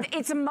mean,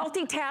 it's a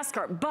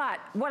multitasker. But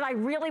what I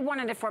really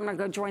wanted, if I'm going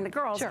to go join the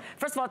girls,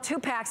 first of all, 2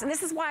 packs, and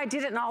this is why I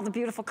did it in all the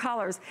beautiful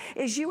colors,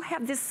 is you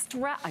have this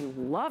strap. I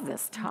love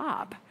this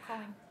top.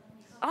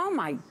 Oh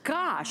my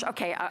gosh,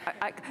 okay,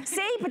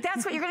 see, but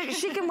that's what you're gonna,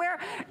 she can wear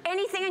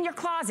anything in your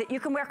closet. You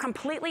can wear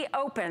completely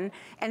open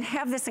and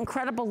have this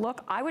incredible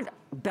look. I would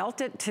belt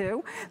it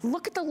too.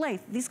 Look at the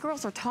length, these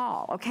girls are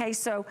tall, okay?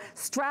 So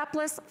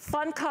strapless,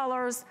 fun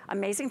colors,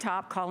 amazing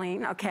top,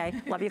 Colleen, okay,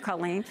 love you,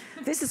 Colleen.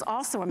 This is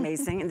also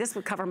amazing, and this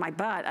would cover my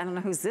butt. I don't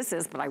know whose this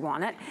is, but I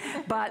want it.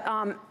 But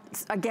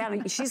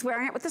again, she's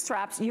wearing it with the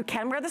straps. You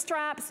can wear the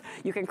straps,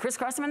 you can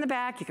crisscross them in the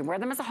back, you can wear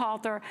them as a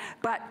halter,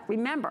 but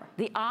remember,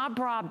 the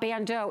bra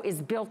bandeau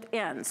is built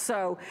in.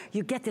 So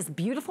you get this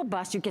beautiful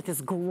bust, you get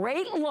this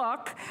great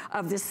look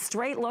of this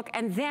straight look,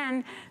 and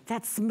then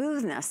that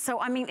smoothness. So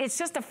I mean, it's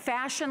just a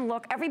fashion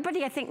look.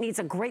 Everybody, I think, needs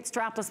a great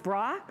strapless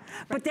bra,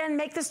 but then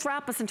make the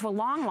strapless into a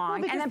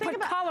long and then put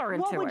color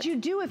into it. What would you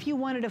do if you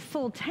wanted a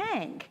full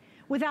tank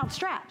without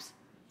straps?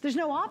 There's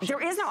no option.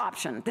 There is no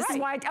option. This is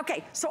why,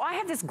 okay, so I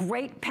have this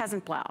great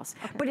peasant blouse,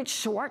 but it's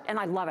short and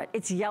I love it.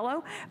 It's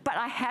yellow, but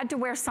I had to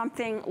wear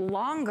something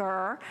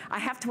longer. I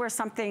have to wear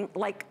something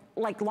like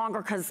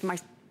longer because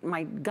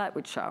my gut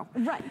would show.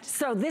 Right.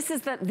 So this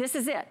is it.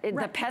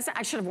 The peasant,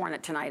 I should have worn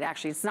it tonight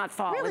actually. It's not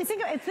fall. Really,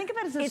 think of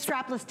it as a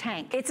strapless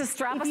tank. It's a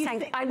strapless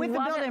tank. I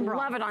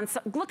love it on,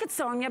 look at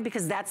Sonia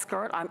because that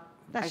skirt,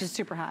 that's just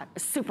super hot.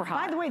 Super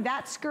hot. By the way,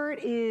 that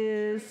skirt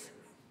is,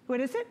 what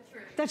is it?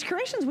 That's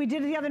Creations. We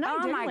did it the other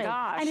night, didn't we? Oh my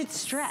gosh. And it's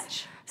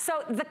stretch.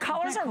 So the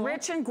colors are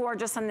rich and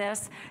gorgeous on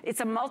this.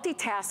 It's a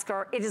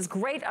multitasker. It is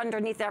great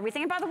underneath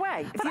everything. And by the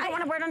way, if you don't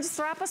want to wear it under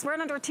strapless, wear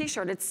it under a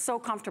t-shirt. It's so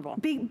comfortable.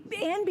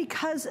 And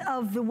because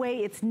of the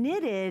way it's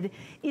knitted,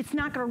 it's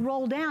not going to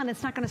roll down.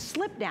 It's not going to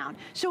slip down.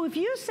 So if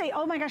you say,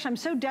 oh my gosh, I'm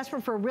so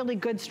desperate for a really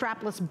good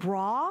strapless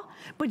bra,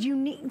 but you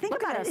need, think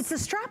about it, it's a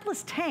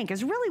strapless tank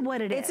is really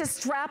what it is. It's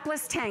a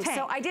strapless tank.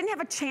 So I didn't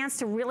have a chance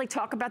to really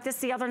talk about this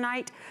the other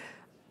night.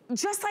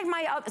 Just like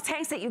my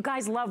tanks that you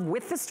guys love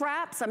with the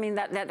straps, I mean,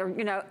 that are,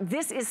 you know,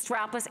 this is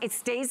strapless. It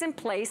stays in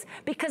place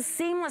because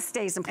seamless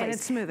stays in place. And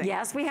it's smoothing.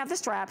 Yes, we have the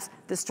straps.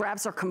 The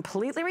straps are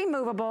completely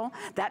removable.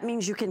 That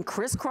means you can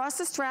crisscross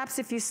the straps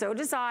if you so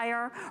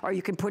desire, or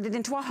you can put it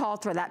into a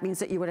halter. That means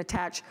that you would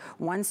attach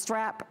one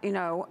strap, you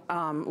know,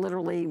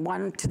 literally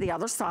one to the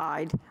other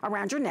side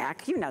around your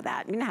neck. You know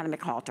that. You know how to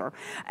make a halter.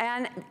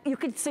 And you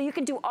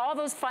can do all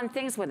those fun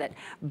things with it.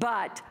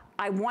 But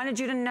I wanted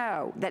you to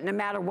know that no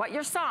matter what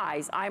your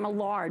size, I'm a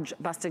large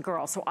busted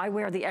girl, so I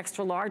wear the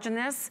extra large in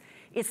this.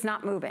 It's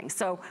not moving.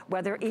 So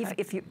whether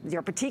if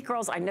you're petite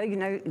girls, I know you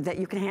know that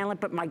you can handle it,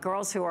 but my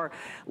girls who are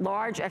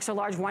large, extra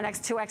large,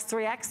 1X, 2X,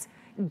 3X,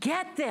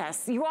 get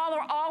this. You all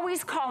are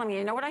always calling me.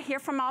 You know what I hear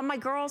from all my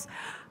girls?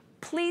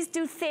 Please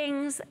do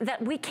things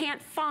that we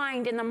can't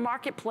find in the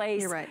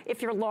marketplace. You're right.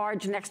 If you're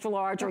large and extra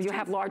large, or you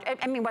have large,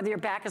 I mean, whether your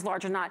back is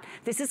large or not,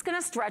 this is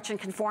gonna stretch and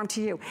conform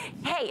to you.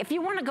 Hey, if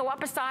you wanna go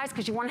up a size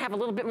because you wanna have a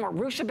little bit more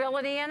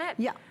ruchability in it.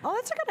 Yeah, oh,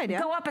 that's a good idea.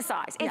 Go up a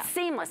size. It's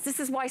seamless.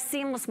 This is why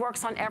seamless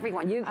works on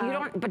everyone. You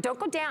don't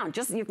go down.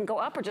 Just, you can go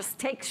up or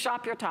just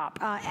shop your top.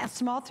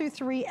 Small through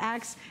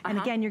 3X, and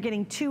again, you're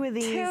getting 2 of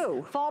these.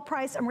 Fall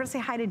price, and we're gonna say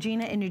hi to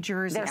Gina in New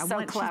Jersey. They're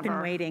so clever. She's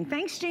been waiting.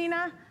 Thanks,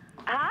 Gina.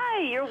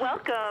 Hi, you're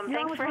welcome.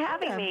 Thanks for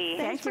having me.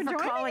 Thank you for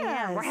calling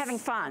in. We're having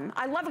fun.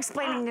 I love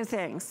explaining new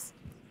things.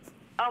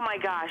 Oh my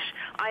gosh,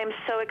 I am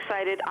so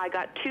excited. I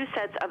got 2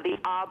 sets of the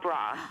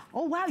bra.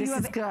 Oh wow, this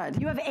is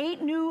good. You have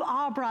 8 new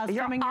bras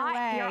coming your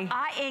way. You're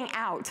eyeing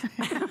out.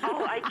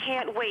 Oh, I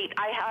can't wait.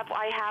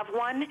 I have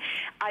one.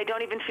 I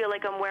don't even feel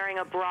like I'm wearing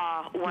a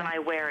bra when I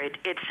wear it.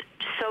 It's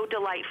so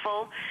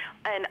delightful.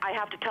 And I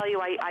have to tell you,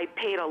 I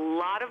paid a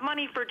lot of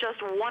money for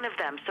just one of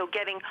them. So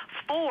getting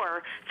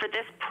 4 for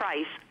this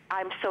price,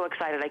 I'm so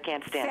excited. I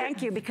can't stand it.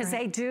 Thank you, because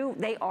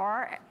they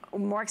are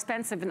more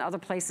expensive in other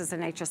places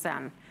than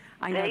HSN.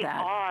 I know they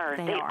that. Are.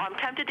 They are. I'm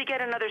tempted to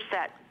get another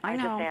set. I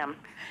know. just am.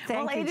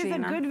 Thank you, it is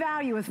Gina. a good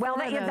value with 4 of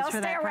those they'll for stay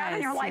that around price.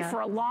 in your life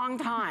for a long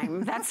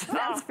time. That's for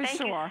sure. Thank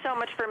you so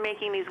much for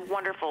making these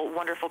wonderful,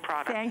 wonderful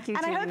products. Thank you,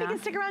 and Gina. I hope you can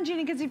stick around,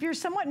 Gina, because if you're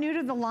somewhat new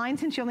to the line,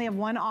 since you only have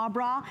one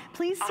bra,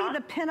 please see the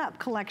pinup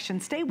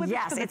collection. Stay with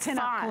us for the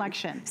pinup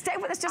collection. Stay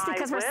with us just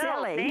because we're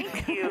silly.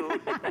 Thank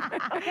you.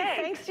 Okay.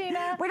 Thanks,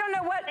 Gina. We don't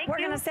know what we're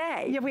going to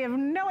say. Yeah, we have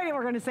no idea what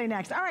we're going to say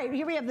next. All right,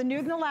 here we have the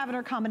nude and the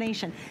lavender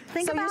combination.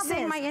 Think about this. So you're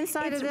seeing my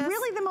inside of this?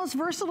 really the most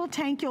versatile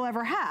tank you'll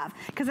ever have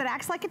because it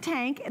acts like a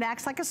tank, it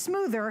acts like a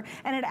smoother,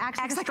 and it acts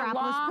like a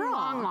strapless bra.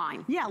 Long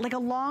line. Yeah, like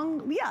a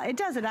long, yeah, it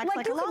does. It acts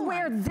like a long line.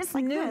 You could wear this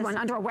nude one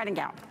under a wedding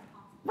gown.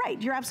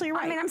 Right, you're absolutely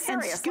right. I mean, I'm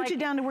serious. And scoot it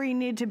down to where you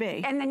need to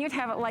be. And then you'd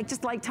have it like,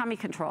 just like tummy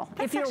control.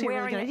 That's if you're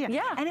wearing a really good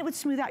idea. Yeah. And it would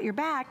smooth out your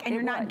back and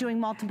you're not doing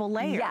multiple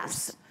layers.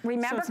 Yes.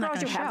 Remember, so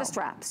girls, you have the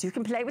straps. You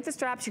can play with the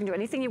straps, you can do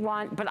anything you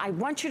want, but I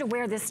want you to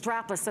wear this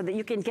strapless so that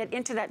you can get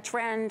into that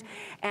trend,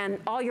 and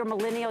all your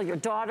millennial, your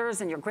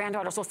daughters and your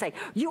granddaughters will say,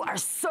 you are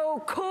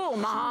so cool,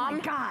 Mom. Oh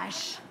my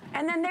gosh.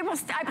 And then they will,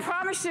 I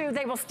promise you,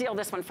 they will steal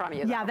this one from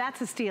you. Yeah, that's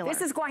a stealer.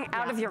 This is going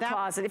out of your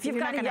closet. If you've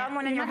got a young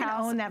one in your house. You're not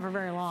gonna own that for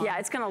very long. Yeah,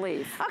 it's gonna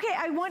leave. Okay,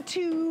 I want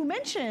to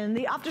mention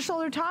the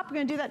off-the-shoulder top. We're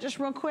gonna do that just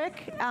real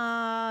quick.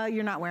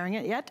 You're not wearing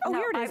it yet. Oh, no,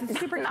 here it is. It's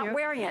super cute. I'm not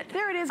wearing it.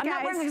 There it is, guys. I'm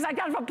not wearing it because I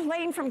got off a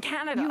plane from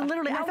Canada. You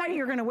literally, I thought you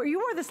were gonna wear, you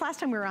wore this last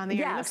time we were on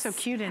the air. You look so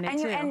cute in it,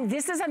 too. And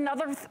this is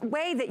another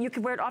way that you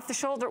could wear it off the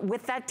shoulder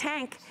with that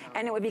tank,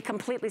 and it would be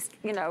completely,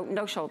 you know,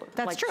 no shoulder.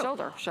 That's like true.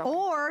 Shoulder.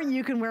 Or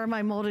you can wear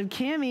my molded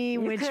cami,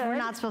 which we're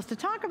not supposed to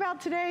talk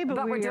about today,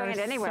 but we're doing it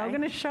anyway. So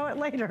going to show it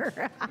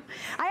later.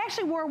 I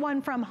actually wore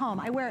one from home.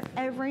 I wear it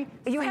every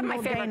single day now. You have my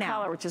favorite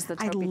color, which is the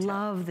taupey taupe. I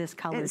love this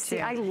color too.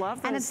 I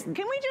love this. And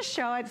can we just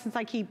show it since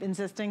I keep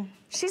insisting?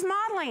 She's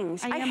modeling.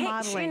 I am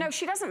modeling. You know,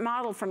 she doesn't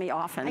model for me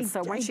often,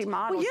 so when she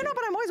models. Well, you know,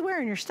 but I'm always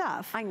wearing your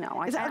stuff. I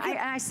know.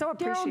 I so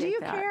appreciate that. Daryl, do you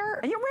care?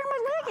 And you're wearing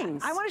my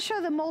leggings. I want to show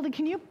the molded.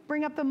 Can you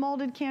bring up the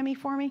molded cami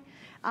for me?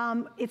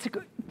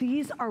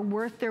 These are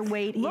worth their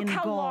weight in gold. Look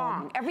how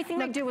long.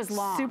 Everything I do is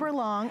long. Super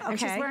long. Okay. And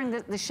she's wearing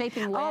the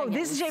shaping leggings. Oh,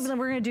 this is shaping.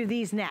 We're going to do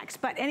these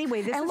next. But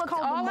anyway, this is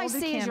called the molded cami. All I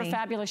see is your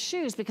fabulous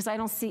shoes because I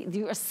don't see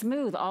you are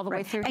smooth all the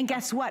way through. And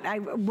guess what?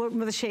 With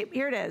the shape.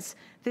 Here it is.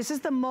 This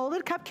is the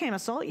molded cup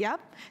camisole. Yep.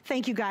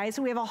 Thank you, guys.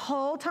 We have a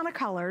whole ton of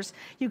colors.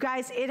 You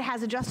guys, it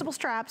has adjustable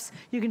straps.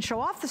 You can show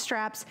off the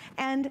straps,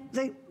 and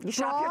the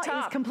bra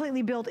is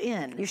completely built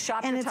in. You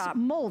shop your top. And it's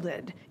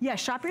molded. Yeah,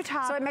 shop your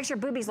top. So it makes your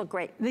boobies look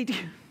great. They do.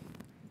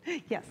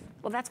 Yes.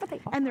 Well, that's what they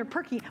are. And they're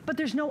perky, but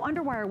there's no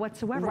underwire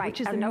whatsoever, which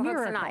is a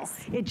miracle.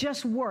 Nice. It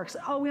just works.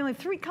 Oh, we only have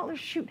 3 colors.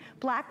 Shoot,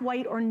 black,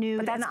 white, or nude.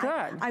 But that's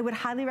good. I would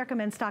highly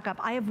recommend stock up.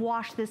 I have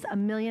washed this a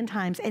million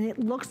times, and it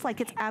looks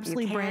like it's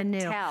absolutely brand new.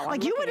 Tell.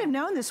 Like you would have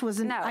known this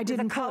wasn't. No, I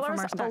didn't pull it from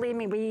our stock. Believe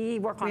me, we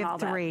work on all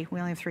that. We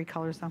only have 3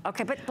 colors though.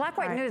 Okay, but black,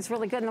 white, nude is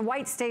really good, and the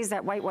white stays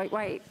that white, white,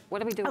 white.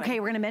 What are we doing?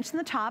 Okay, we're going to mention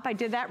the top. I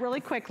did that really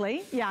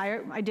quickly. Yeah,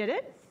 I did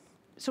it.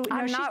 So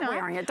no, she's not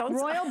wearing it. Don't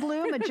Royal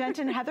blue,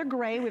 magenta, and heather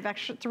gray. We've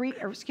extra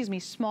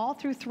small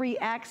through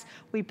 3X.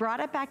 We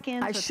brought it back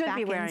in. I should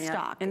be wearing it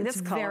in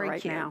this color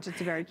right now. It's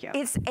very cute.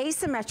 It's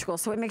asymmetrical,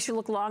 so it makes you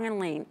look long and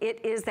lean.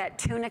 It is that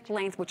tunic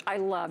length, which I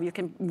love. You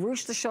can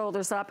ruche the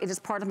shoulders up. It is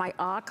part of my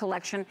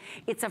collection.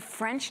 It's a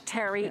French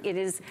terry. It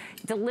is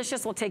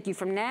delicious. Will take you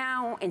from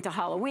now into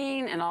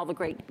Halloween and all the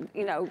great,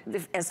 you know,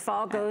 as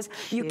fall goes.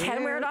 You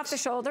can wear it off the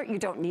shoulder. You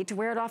don't need to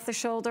wear it off the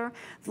shoulder.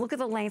 Look at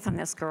the length on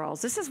this,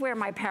 girls. This is where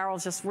my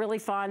apparel's just really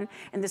fun,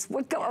 and this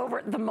would go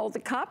over the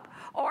molded cup,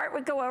 or it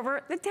would go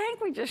over the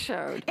tank we just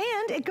showed.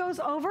 And it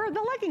goes over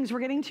the leggings we're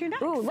getting to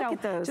next. Ooh, look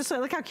at those. Just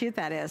look how cute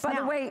that is. By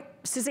the way,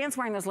 Suzanne's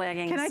wearing those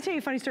leggings. Can I tell you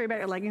a funny story about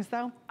your leggings,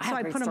 though? I have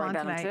a great story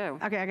about them,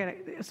 too. Okay, I got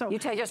it. So you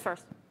tell yours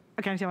first.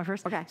 Okay, can I tell my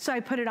first? Okay. So I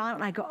put it on,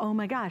 and I go, oh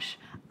my gosh,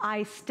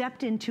 I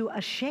stepped into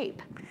a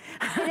shape.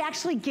 It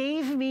actually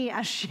gave me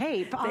a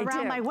shape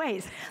around my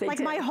waist. Like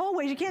my whole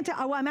waist, you can't tell.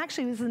 Oh, this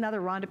is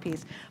another Rhonda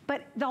piece.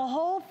 But the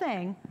whole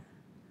thing,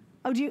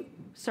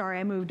 sorry,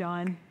 I moved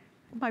on.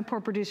 My poor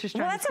producer's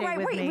trying to stay with me.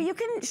 Well, that's all right. Wait, you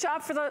can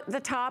shop for the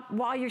top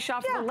while you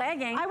shop for the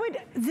legging.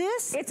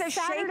 It's a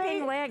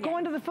shaping legging.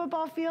 Going to the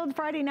football field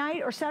Friday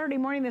night or Saturday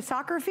morning the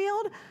soccer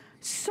field.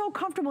 So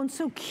comfortable and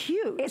so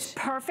cute. It's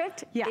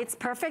perfect. Yeah. It's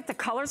perfect. The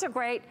colors are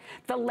great.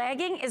 The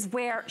legging is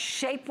where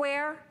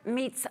shapewear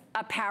meets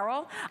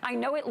apparel. I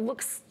know it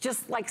looks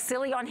just like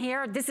silly on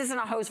here. This isn't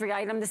a hosiery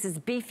item. This is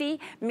beefy,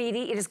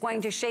 meaty. It is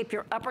going to shape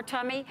your upper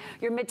tummy,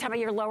 your mid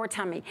tummy, your lower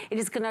tummy. It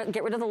is going to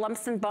get rid of the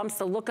lumps and bumps,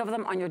 the look of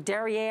them on your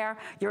derriere,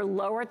 your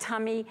lower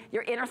tummy,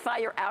 your inner thigh,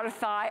 your outer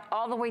thigh,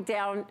 all the way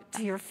down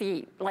to your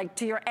feet, like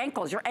to your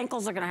ankles. Your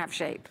ankles are going to have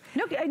shape.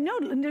 No,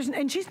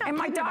 and she's not. And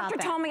my doctor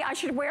told me I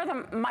should wear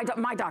them.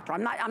 My doctor,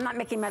 I'm not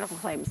making medical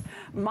claims.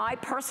 My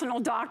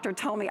personal doctor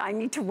told me I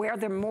need to wear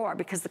them more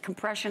because the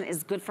compression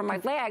is good for my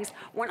legs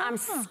when I'm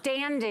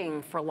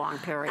standing for long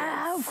periods.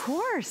 Of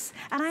course.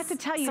 And I have to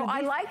tell you. So I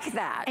like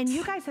that. And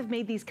you guys have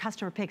made these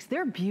customer picks.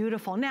 They're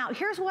beautiful. Now,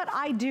 here's what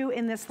I do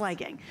in this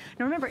legging.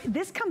 Now remember,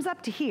 this comes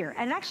up to here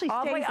and it actually stays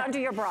all the way under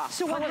your bra.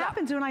 So what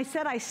happens when I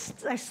said I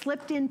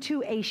slipped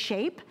into a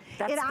shape,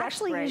 it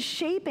actually is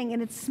shaping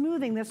and it's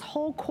smoothing this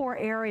whole core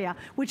area,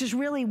 which is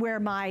really where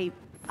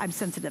I'm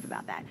sensitive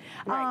about that.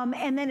 Right.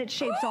 And then it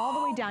shapes all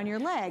the way down your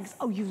legs.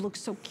 Oh, you look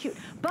so cute.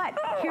 But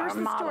here's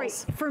the story.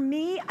 For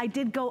me, I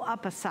did go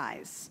up a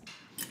size.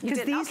 You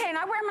did. Okay, and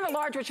I wear them in a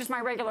large, which is my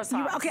regular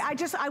size.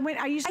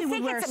 I usually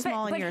would wear a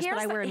small in yours, but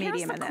I wear a medium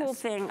in this. Here's the cool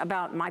thing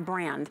about my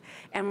brand,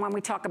 and when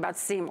we talk about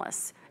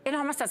seamless, it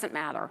almost doesn't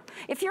matter.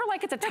 If you're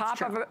like at the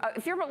top of,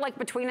 if you're like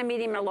between a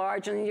medium and a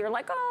large and you're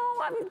like,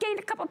 oh, I've gained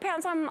a couple of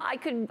pounds, I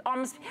could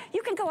almost,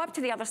 you can go up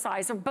to the other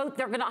size. They're both,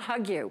 they're gonna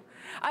hug you.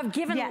 I've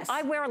given,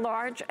 I wear a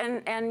large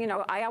and you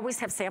know, I always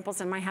have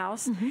samples in my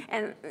house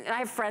and I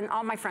have friends,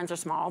 all my friends are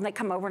small and they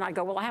come over and I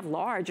go, well, I have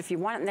large if you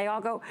want it. And they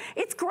all go,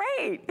 it's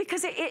great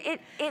because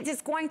it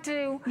is going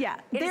to,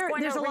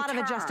 there's a lot of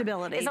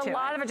adjustability. There's a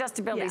lot of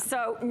adjustability.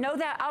 So know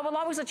that, I will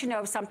always let you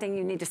know if something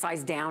you need to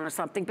size down or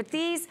something, but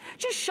these,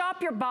 just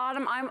shop your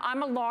bottom.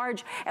 I'm a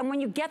large, and when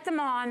you get them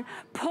on,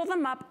 pull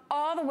them up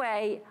all the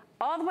way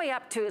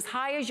up to as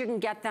high as you can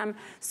get them.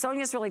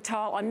 Sonia's really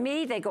tall. On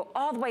me, they go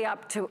all the way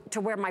up to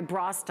where my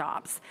bra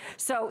stops.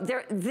 So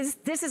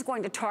this is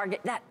going to target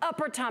that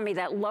upper tummy,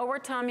 that lower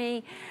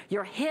tummy,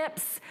 your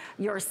hips,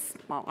 your,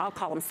 well, I'll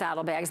call them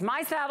saddlebags.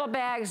 My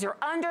saddlebags, your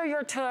under,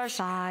 your tush.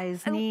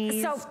 Thighs,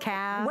 knees,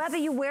 calves. Whether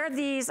you wear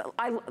these,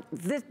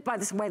 by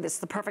the way, this is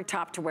the perfect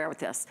top to wear with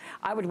this.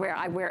 I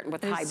wear it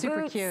with high boots.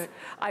 Super cute.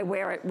 I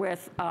wear it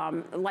with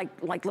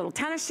like little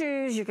tennis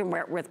shoes. You can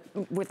wear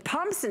it with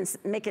pumps and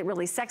make it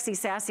really sexy,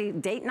 sassy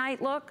date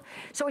night look.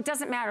 So it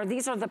doesn't matter.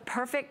 These are the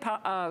perfect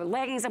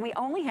leggings, and we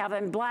only have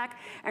them in black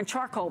and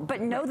charcoal.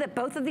 But know that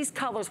both of these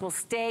colors will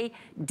stay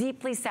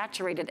deeply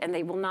saturated and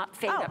they will not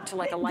fade up to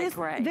like a light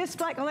gray. This,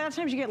 like, a lot of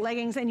times you get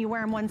leggings and you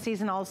wear them one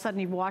season, all of a sudden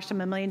you've washed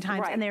them a million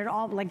times and they're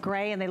all like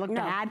gray and they look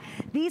bad.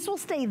 These will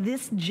stay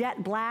this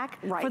jet black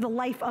for the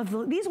life of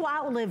the, these will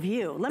outlive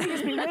you. Let me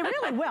just be, they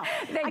really will.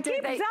 I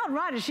keep telling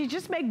Rhonda, she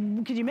just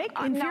could you make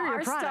inferior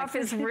our products? Stuff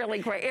is really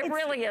great. It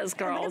really is,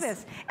 girls. Look at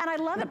this. And I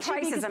love the it too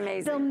price is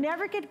amazing. They'll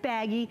never get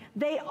baggy.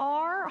 They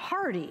are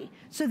hardy.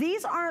 So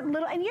these aren't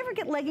little, and you ever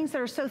get leggings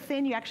that are so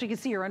thin you actually can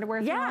see your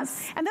underwear through them?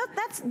 And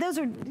those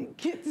are,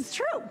 it's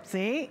true,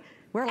 see?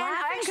 We're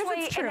laughing because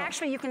it's true. And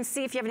actually you can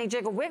see if you have any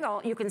jiggle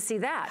wiggle, you can see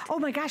that. Oh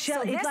my gosh, yeah.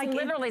 So it's this like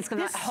literally is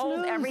gonna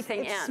hold everything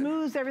in. It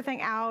smooths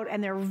everything out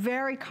and they're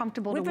very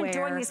comfortable to wear. We've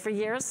been doing these for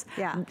years.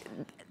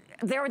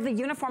 They're the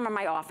uniform of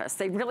my office.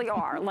 They really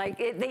are.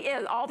 Like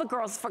all the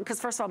girls, because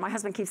first of all, my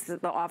husband keeps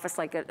the office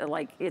like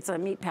it's a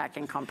meat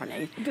packing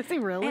company. Does he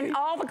really? And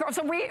all the girls.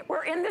 So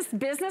we're in this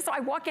business. So I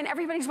walk in,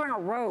 everybody's wearing a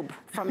robe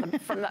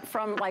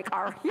from like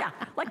our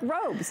like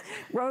robes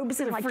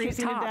and like cute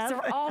tops.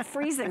 They're all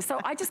freezing.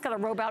 So I just got a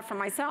robe out for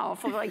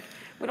myself. I'm like,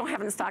 we don't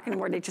have it in stock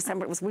anymore at HSN,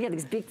 but we had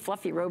these big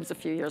fluffy robes a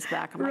few years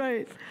back. I'm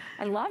like,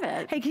 I love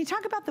it. Hey, can you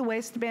talk about the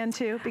waistband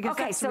too? Because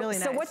that's really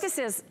nice. So what this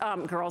is,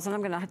 girls, and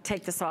I'm going to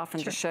take this off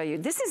and just show you.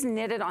 This is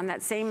knitted on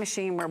that same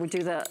machine where we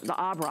do the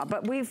abra,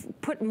 but we've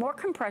put more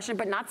compression,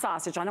 but not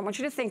sausage. I don't want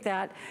you to think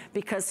that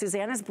because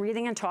Suzanne is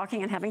breathing and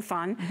talking and having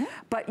fun,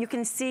 but you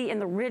can see in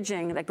the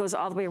ridging that goes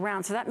all the way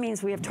around. So that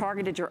means we have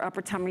targeted your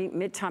upper tummy,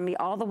 mid tummy,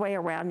 all the way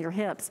around your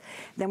hips.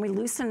 Then we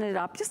loosen it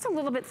up just a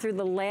little bit through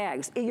the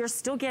legs. You're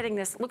still getting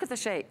this, look at the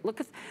shape.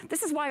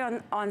 This is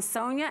why on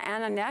Sonia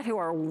and Annette, who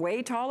are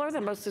way taller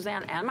than both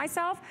Suzanne and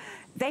myself,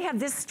 they have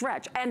this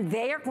stretch and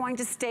they are going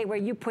to stay where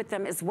you put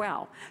them as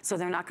well. So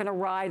they're not gonna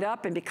ride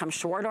up and become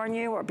short on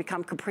you or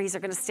become capris, they're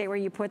gonna stay where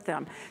you put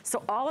them.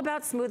 So all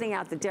about smoothing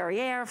out the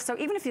derriere. So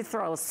even if you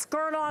throw a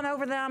skirt on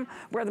over them,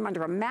 wear them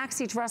under a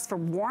maxi dress for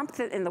warmth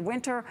in the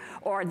winter,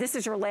 or this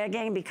is your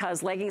legging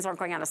because leggings aren't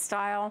going out of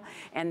style.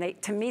 And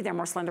to me, they're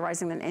more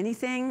slenderizing than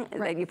anything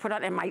that you put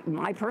on. And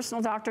my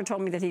personal doctor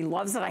told me that he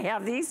loves that I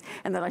have these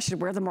and that I should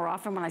wear them more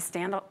often when I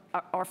stand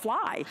or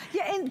fly.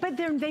 Yeah, but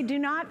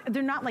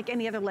they're not like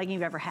any other legging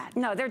you've ever had.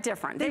 No, they're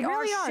different. They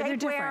really are. They're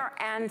different. Shapewear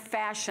and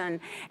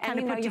fashion. And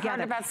you know, you heard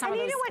about some of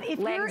those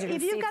legs.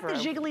 If you've got the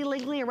jiggly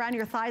wiggly around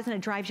your thighs and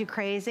it drives you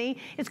crazy,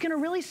 it's gonna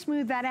really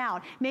smooth that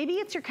out. Maybe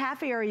it's your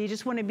cafe area, you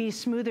just wanna be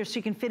smoother so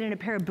you can fit in a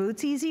pair of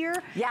boots easier.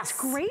 Yes. It's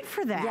great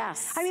for that.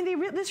 Yes. I mean,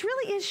 this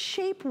really is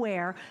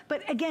shapewear,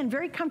 but again,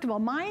 very comfortable.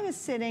 Mine is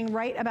sitting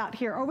right about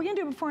here. Are we gonna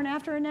do it before and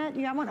after, Annette?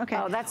 You got one? Okay.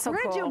 Oh, that's so cool.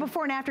 We're gonna do it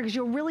before and after because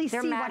you'll really see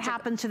what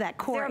happened to that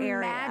core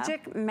area. They're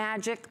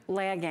magic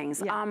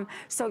leggings.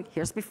 So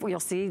here's before, you'll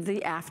see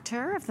the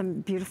after of the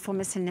beautiful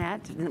Miss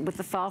Annette with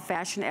the fall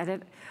fashion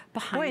edit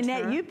behind her. Boy,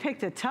 Annette, you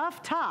picked a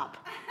tough top.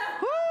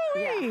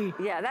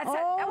 Yeah, that's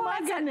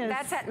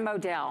that's at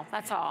Model.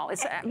 That's all.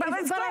 But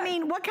I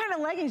mean, what kind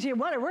of leggings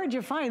where'd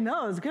you find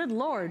those? Good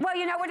Lord. Well,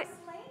 you know what?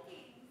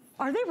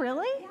 Are they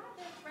really? Yeah,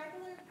 they're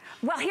regular.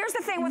 Well, here's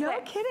the thing with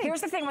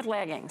Here's the thing with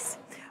leggings.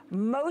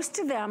 Most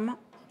of them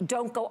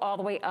don't go all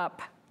the way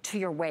up to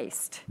your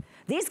waist.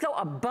 These go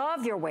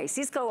above your waist.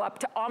 These go up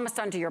to almost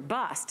under your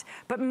bust.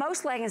 But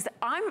most leggings,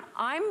 I'm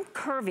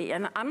curvy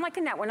and I'm like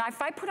Annette.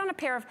 If I put on a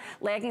pair of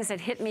leggings that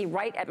hit me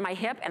right at my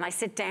hip and I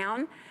sit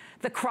down,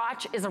 the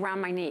crotch is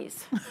around my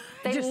knees.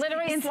 They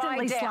literally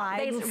slide down.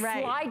 They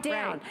slide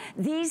down.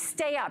 These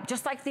stay up,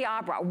 just like the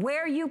abra.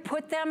 Where you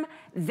put them,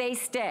 they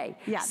stay.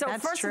 Yeah, so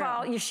first of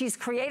all, she's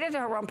created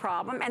her own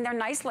problem, and they're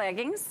nice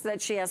leggings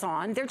that she has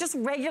on. They're just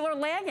regular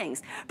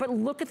leggings. But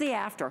look at the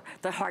after,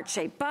 the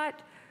heart-shaped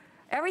butt.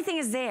 Everything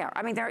is there.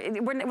 I mean,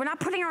 we're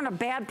not putting her on a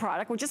bad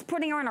product. We're just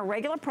putting her on a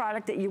regular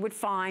product that you would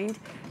find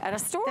at a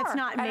store. That's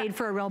not made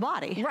for a real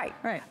body.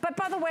 Right. But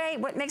by the way,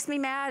 what makes me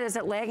mad is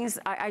that leggings,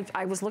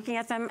 I was looking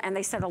at them and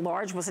they said a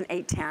large was an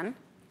 810.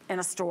 in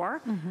a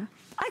store.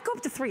 I go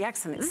up to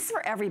 3X in this. This is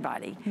for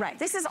everybody. Right.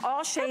 This is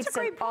all shapes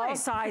and all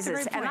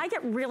sizes. And I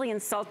get really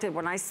insulted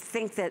when I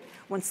think that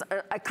when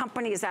a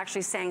company is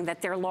actually saying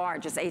that their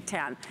large is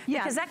 810.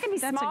 Because that can be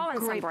small in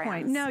some brands.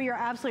 Point. No, you're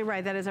absolutely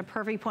right. That is a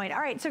perfect point. All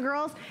right, so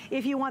girls,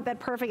 if you want that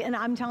perfect, and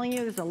I'm telling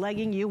you, this is a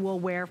legging you will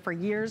wear for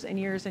years and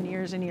years and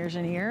years and years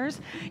and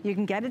years. You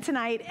can get it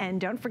tonight, and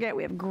don't forget,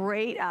 we have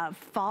great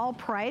fall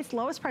price,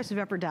 lowest price we've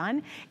ever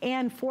done,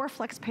 and 4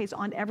 flex pays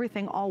on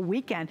everything all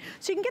weekend.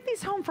 So you can get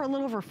these home for a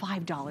little over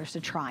 $5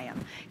 to try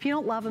them. If you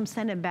don't love them,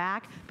 send them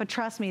back. But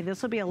trust me,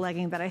 this will be a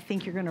legging that I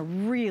think you're gonna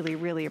really,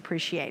 really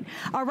appreciate.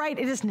 All right,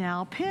 it is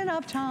now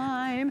pin-up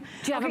time.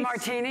 Do you have a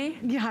martini?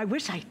 Yeah, I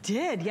wish I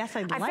did. Yes,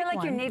 I'd like one. I feel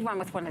like you need one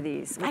with one of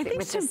these. I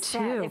think so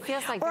too. It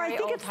feels like or very I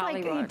think old it's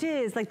Hollywood. like, it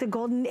is, like the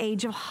golden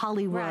age of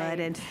Hollywood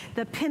and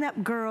the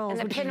pin-up girls,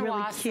 and which is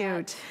really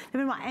cute.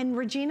 And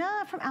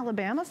Regina from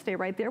Alabama, stay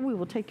right there. We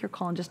will take your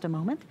call in just a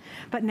moment.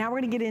 But now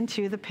we're gonna get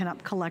into the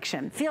pin-up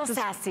collection. Feel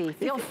sassy,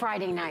 feel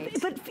Friday night.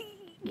 But,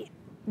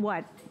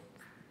 what?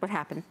 What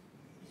happened?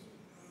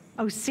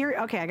 Oh, serious?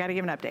 Okay, I gotta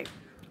give an update.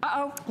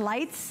 Uh-oh.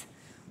 Lights,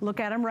 look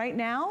at them right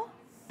now,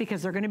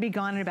 because they're gonna be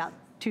gone in about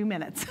 2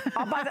 minutes.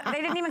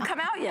 They didn't even come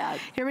out yet.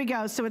 Here we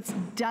go. So it's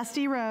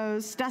Dusty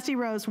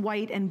Rose,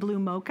 white, and blue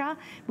mocha.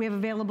 We have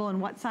available in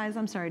what size?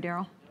 I'm sorry,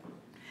 Daryl.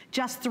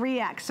 Just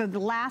 3X, so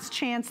the last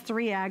chance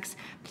 3X.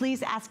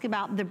 Please ask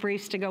about the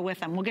briefs to go with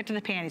them. We'll get to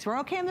the panties. We're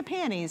okay on the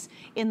panties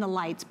in the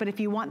lights, but if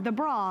you want the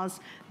bras,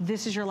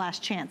 this is your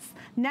last chance.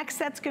 Next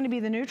set's gonna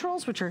be the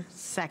neutrals, which are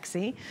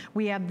sexy.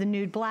 We have the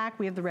nude black,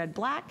 we have the red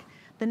black.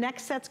 The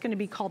next set's gonna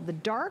be called the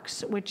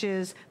darks, which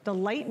is the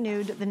light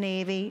nude, the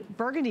navy,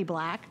 burgundy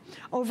black.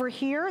 Over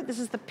here, this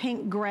is the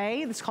pink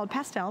gray. This is called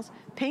pastels.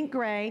 Pink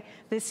gray,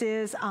 this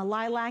is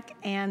lilac,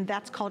 and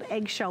that's called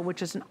eggshell,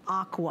 which is an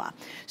aqua.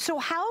 So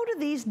how do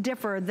these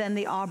differ than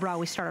the Abra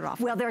we started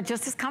off with? Well, they're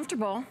just as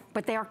comfortable,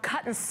 but they are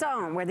cut and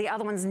sewn, where the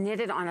other one's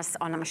knitted on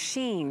a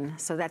machine.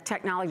 So that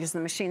technology is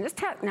in the machine. This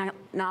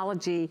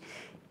technology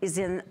is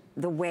in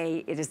the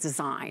way it is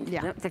designed.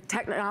 Yeah. The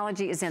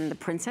technology is in the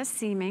princess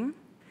seaming.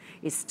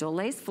 It still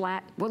lays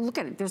flat. Well, look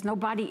at it. There's no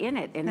body in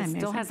it, and it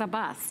still has a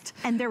bust.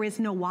 And there is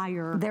no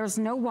wire. There's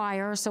no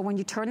wire, so when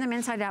you turn them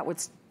inside out,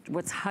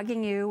 what's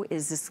hugging you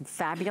is this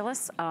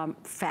fabulous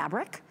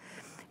fabric.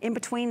 In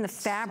between the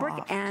fabric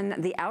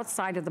and the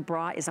outside of the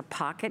bra is a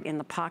pocket. In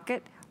the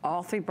pocket,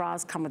 all 3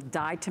 bras come with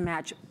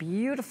dye-to-match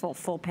beautiful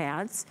full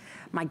pads.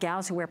 My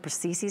gals who wear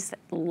prostheses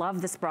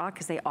love this bra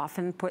because they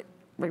often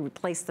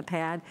replace the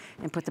pad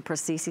and put the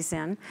prosthesis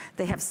in.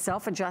 They have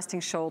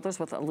self-adjusting shoulders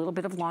with a little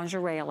bit of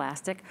lingerie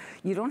elastic.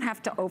 You don't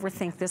have to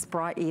overthink this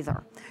bra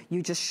either.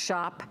 You just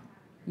shop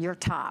your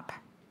top.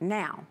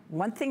 Now,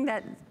 one thing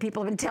that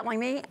people have been telling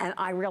me, and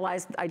I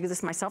realized I do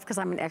this myself because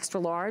I'm an extra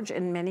large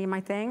in many of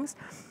my things,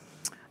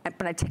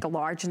 but I take a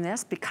large in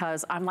this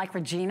because I'm like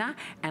Regina,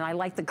 and I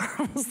like the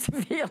girls to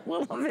be a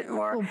little bit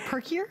more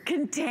perkier,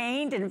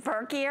 contained and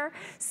perkier.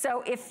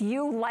 So if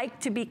you like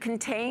to be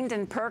contained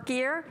and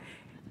perkier,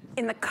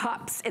 in the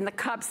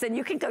cups, then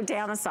you can go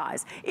down a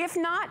size. If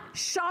not,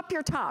 shop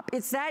your top.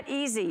 It's that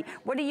easy.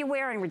 What are you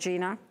wearing,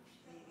 Regina?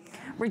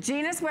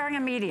 Regina's wearing a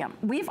medium.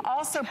 We've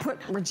also put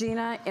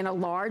Regina in a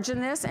large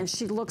in this, and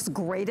she looks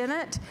great in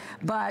it,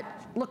 but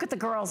look at the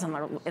girls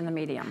in the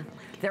medium.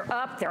 They're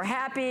up, they're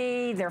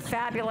happy, they're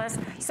fabulous.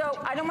 So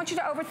I don't want you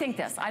to overthink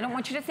this. I don't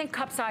want you to think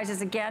cup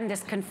sizes. Again,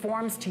 this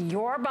conforms to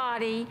your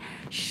body.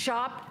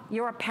 Shop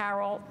your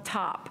apparel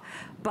top.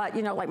 But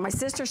you know, like my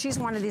sister, she's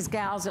one of these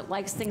gals that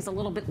likes things a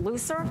little bit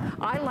looser.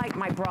 I like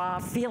my bra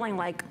feeling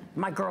like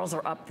my girls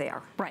are up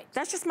there. Right.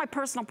 That's just my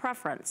personal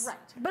preference. Right.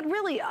 But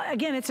really,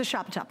 again, it's a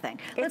shop top thing.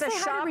 It's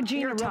Let's say hi to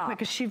Regina real top. quick,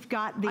 because she's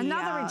got the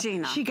another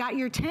Regina. She got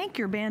your tank,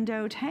 your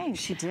bandeau tank.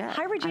 She did.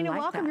 Hi, Regina.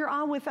 Welcome. That. You're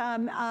on with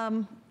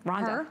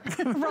Rhonda.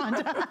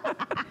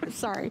 Rhonda.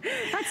 Sorry.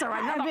 That's all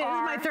right. This is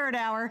my 3rd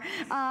hour.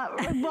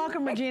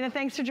 Welcome, Regina.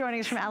 Thanks for joining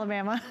us from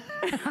Alabama.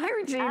 Hi,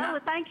 Regina. Oh,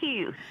 thank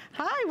you.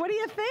 Hi. What do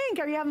you think?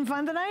 Are you having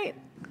fun tonight?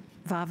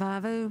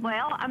 Va-va-voo.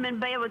 Well, I'm in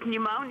bed with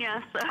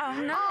pneumonia, so.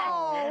 Oh, no.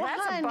 Oh,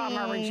 that's honey. a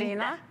bummer,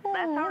 Regina.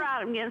 That's all right.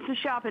 I'm getting some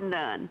shopping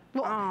done.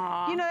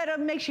 Well, you know, that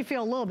makes you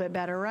feel a little bit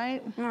better,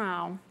 right?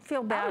 No,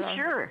 feel better. Oh,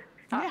 sure.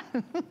 Yeah.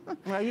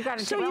 Well, you got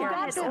to So take you care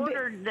got of the- this.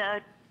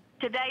 ordered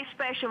today's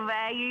special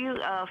value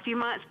a few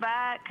months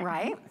back.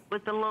 Right.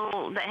 With the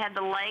little, that had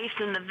the lace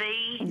and the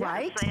V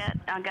Right. set.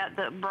 I got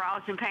the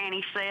bras and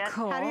panties set.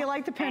 Cool. How do you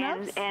like the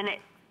pinups? And it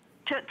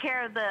took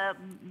care of the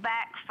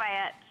back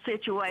fat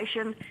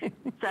situation.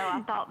 So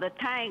I thought the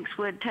tanks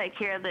would take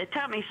care of the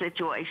tummy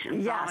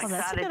situation. Yes. So I'm Oh,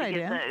 that's a excited good to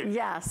get idea. those.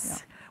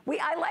 Yes.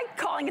 I like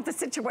calling it the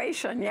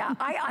situation. Yeah,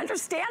 I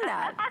understand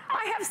that.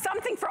 I have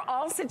something for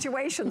all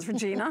situations,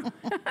 Regina.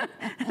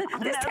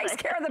 This takes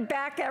care of the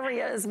back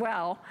area as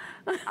well.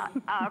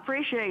 I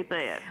appreciate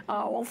that.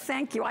 Oh, well,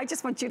 thank you. I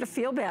just want you to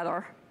feel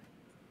better.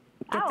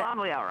 I'll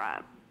be all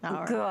right. All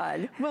right.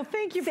 Good. Well,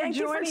 thank you for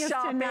joining us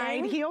shopping.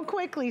 tonight. Heal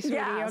quickly, sweetie,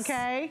 Yes.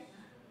 okay?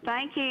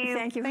 Thank you.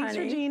 Thank you, Thanks,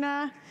 honey.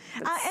 Regina.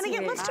 And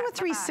again, let's do a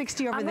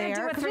 360 over I'm gonna there,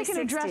 do a because we can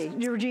address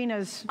 360.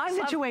 Regina's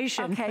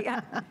situation. Okay.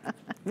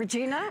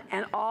 Regina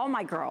and all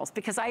my girls,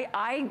 because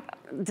I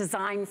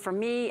design for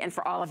me and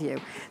for all of you.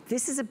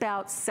 This is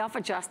about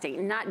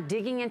self-adjusting, not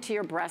digging into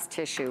your breast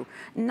tissue,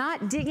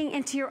 not digging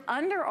into your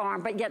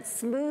underarm, but yet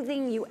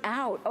smoothing you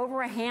out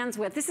over a hand's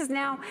width. This has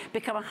now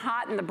become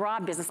hot in the bra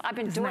business. I've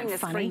been doing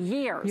this for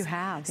years. You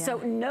have, yeah. So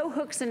no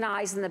hooks and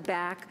eyes in the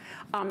back,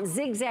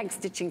 zigzag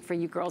stitching for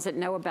you girls that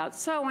know about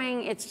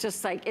sewing. It's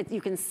just like,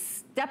 you can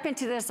step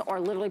into this or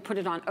literally put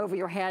it on over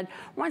your head.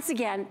 Once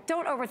again,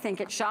 don't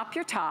overthink it. Shop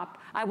your top.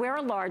 I wear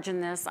a large in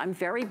this. I'm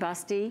very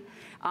busty.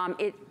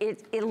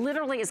 It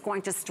literally is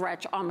going to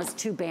stretch almost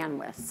 2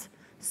 bandwidths.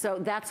 So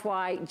that's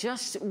why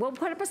we'll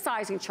put up a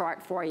sizing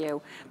chart for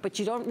you, but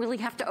you don't really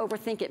have to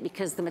overthink it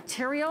because the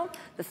material,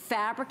 the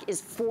fabric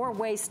is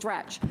 4-way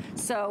stretch.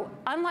 So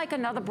unlike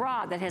another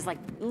bra that has like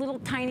little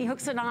tiny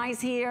hooks and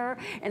eyes here,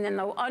 and then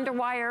the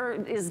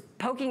underwire is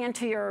poking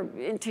into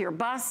your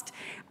bust,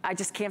 I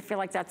just can't feel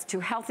like that's too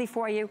healthy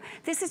for you.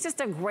 This is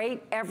just a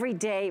great,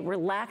 everyday,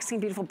 relaxing,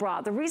 beautiful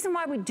bra. The reason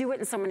why we do it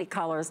in so many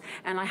colors,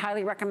 and I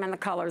highly recommend the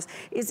colors,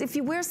 is if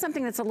you wear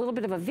something that's a little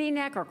bit of a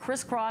V-neck or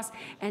crisscross,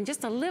 and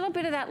just a little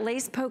bit of that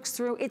lace pokes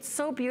through, it's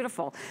so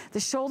beautiful. The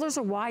shoulders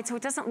are wide, so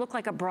it doesn't look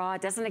like a bra.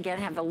 It doesn't, again,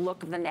 have the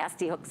look of the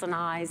nasty hooks and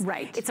eyes.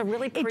 Right. It's a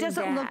really pretty It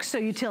doesn't bag. look so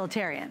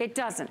utilitarian. It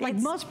doesn't. Like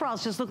most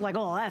bras just look like,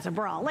 oh, that's a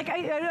bra. Like,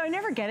 I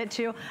never get it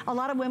too. A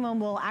lot of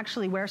women will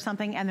actually wear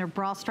something and their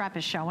bra strap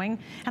is showing,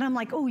 and I'm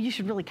like, oh, you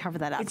should really cover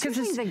that up. It's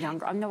usually the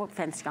younger, no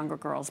offense, younger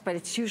girls, but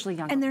it's usually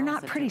younger and they're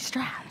girls not pretty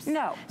straps.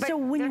 No. So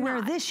when you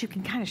wear this, you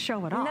can kind of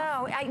show it off.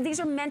 No,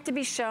 these are meant to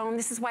be shown.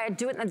 This is why I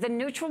do it. The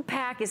neutral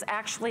pack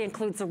actually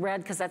includes the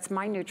red because that's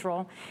my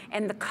neutral,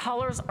 and the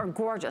colors are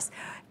gorgeous.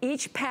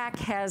 Each pack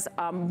has,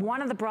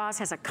 one of the bras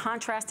has a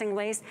contrasting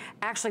lace.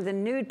 Actually, the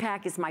nude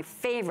pack is my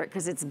favorite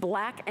because it's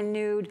black and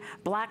nude,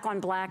 black on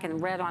black, and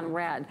red on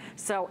red.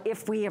 So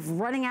if we have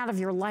running out of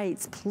your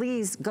lights,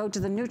 please go to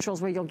the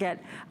neutrals where you'll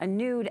get a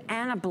nude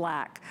and a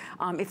black.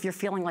 If you're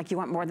feeling like you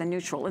want more than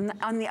neutral. And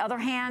on the other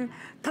hand,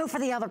 go for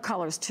the other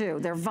colors too.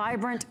 They're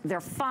vibrant,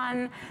 they're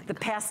fun. The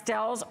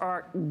pastels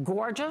are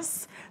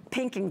gorgeous.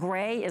 Pink and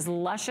gray is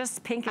luscious.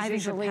 Pink is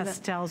usually the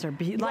pastels are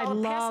beautiful. I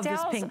love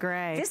this pink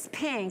gray. This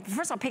pink,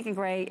 first of all, pink and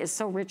gray is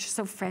so rich,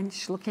 so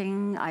French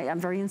looking. I'm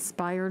very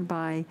inspired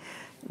by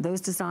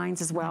those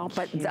designs as well,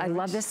 but I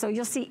love this. So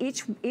you'll see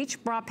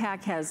each bra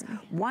pack has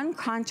one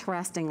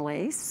contrasting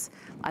lace.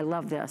 I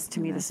love this. To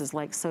me, this is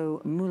like so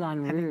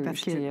Moulin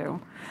Rouge to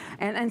you.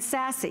 And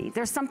sassy.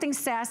 There's something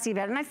sassy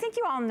about it. And I think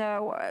you all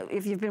know,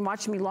 if you've been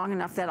watching me long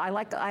enough, that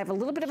I have a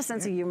little bit of a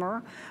sense of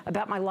humor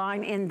about my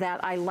line in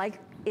that I like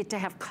it to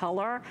have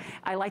color.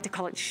 I like to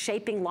call it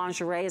shaping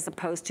lingerie as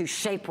opposed to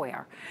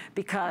shapewear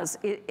because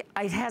it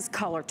has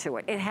color to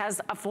it. It has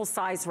a full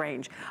size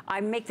range.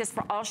 I make this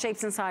for all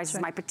shapes and sizes.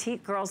 Right. My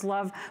petite girls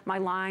love my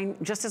line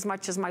just as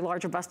much as my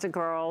larger busted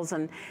girls,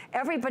 and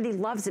everybody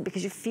loves it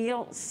because you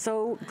feel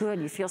so good.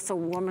 You feel so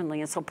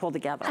womanly and so pulled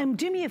together.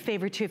 Do me a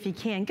favor too, if you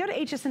can. Go to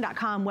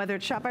hsn.com, whether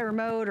it's shop by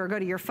remote or go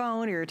to your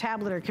phone or your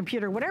tablet or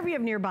computer, whatever you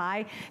have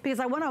nearby, because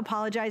I want to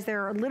apologize.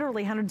 There are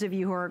literally hundreds of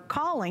you who are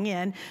calling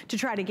in to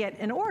try to get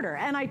an order.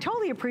 And I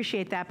totally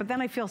appreciate that, but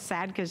then I feel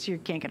sad because you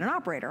can't get an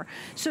operator.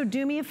 So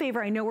do me a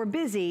favor, I know we're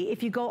busy.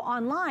 If you go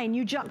online,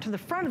 you jump to the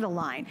front of the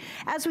line.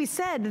 As we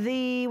said,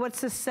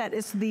 what's this set?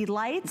 It's the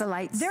lights. The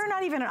lights. They're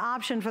not even an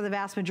option for the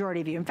vast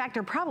majority of you. In fact,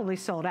 they're probably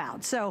sold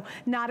out. So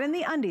not in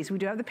the undies. We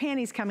do have the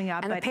panties coming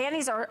up. And the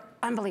panties are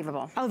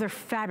unbelievable. Oh, they're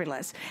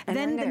fabulous. And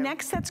then the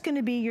next set's going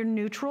to be your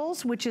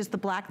neutrals, which is the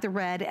black, the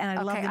red, and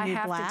I love the new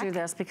black. I have to do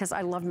this because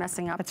I love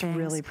messing up things. It's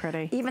really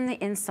pretty. Even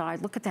the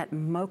inside, look at that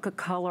mocha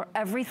color.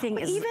 Everything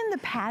is... Even the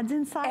pads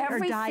inside are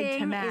dyed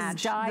to match. Everything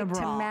is dyed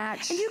to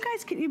match. And you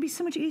guys could, it'd be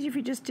so much easier if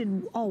you just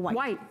did all white.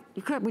 White.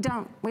 You could. We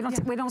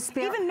don't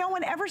spare. Even no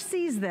one ever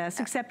sees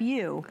this except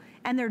you,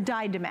 and they're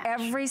dyed to match.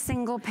 Every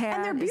single pad.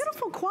 And they're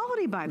beautiful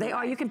quality, by the way. They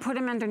are. You can put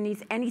them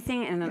underneath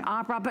anything in an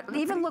opera, but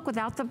even look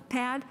without the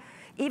pad,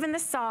 even the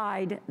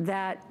side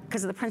that,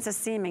 because of the princess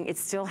seaming, it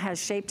still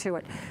has shape to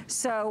it.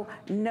 So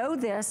know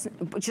this,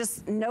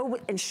 just know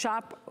and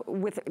shop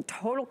with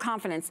total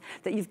confidence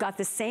that you've got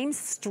the same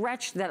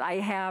stretch that I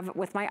have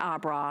with my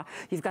bra.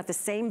 You've got the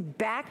same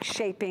back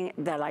shaping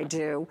that I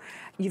do.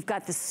 You've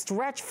got the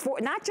stretch for,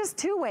 not just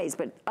 2 ways,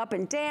 but up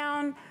and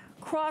down,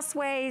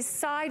 crossways,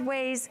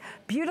 sideways,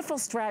 beautiful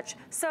stretch.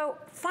 So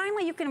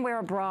finally you can wear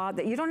a bra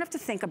that you don't have to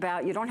think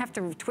about. You don't have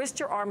to twist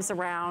your arms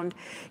around.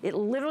 It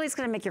literally is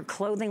gonna make your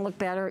clothing look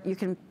better. You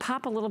can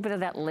pop a little bit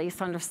of that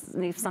lace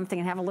underneath something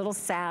and have a little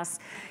sass.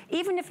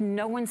 Even if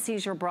no one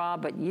sees your bra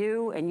but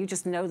you, and you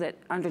just know that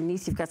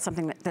underneath you've got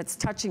something that's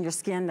touching your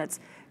skin that's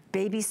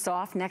baby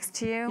soft next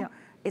to you. Yep.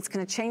 It's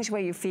gonna change the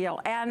way you feel.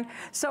 And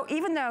so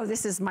even though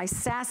this is my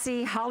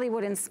sassy,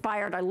 Hollywood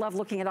inspired, I love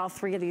looking at all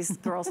 3 of these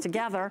girls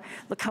together.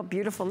 Look how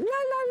beautiful, la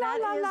la la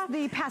la la. That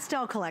is the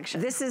pastel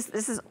collection. This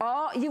is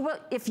all, you will,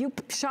 if you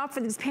shop for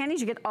these panties,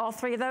 you get all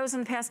 3 of those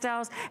in the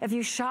pastels. If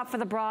you shop for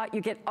the bra,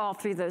 you get all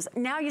 3 of those.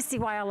 Now you see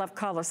why I love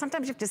color.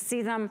 Sometimes you have to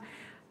see them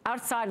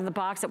outside of the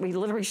box that we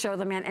literally show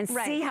them in and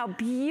see how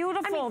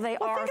beautiful they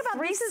are. Think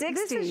about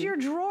this is your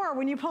drawer.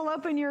 When you pull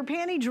open your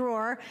panty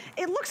drawer,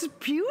 it looks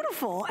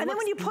beautiful. And then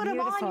when you put them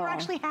on, you're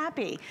actually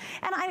happy.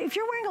 And if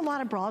you're wearing a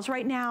lot of bras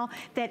right now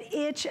that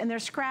itch and they're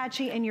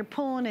scratchy and you're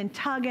pulling and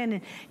tugging,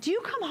 and do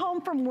you come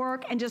home from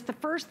work and just the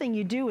first thing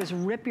you do is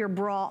rip your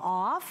bra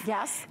off?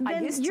 Yes,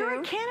 then you're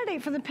a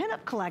candidate for the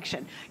pinup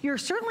collection. You're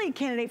certainly a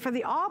candidate for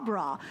the all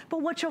bra.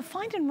 But what you'll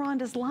find in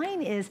Rhonda's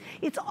line is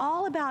it's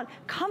all about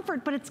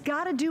comfort, but it's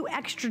got to do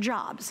extra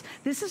jobs.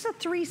 This is a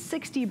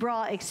 360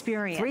 bra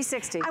experience.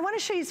 360. I want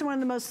to show you one of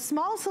the most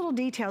smallest little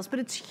details, but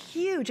it's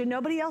huge and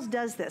nobody else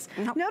does this.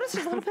 Notice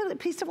there's a little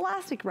piece of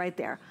elastic right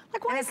there.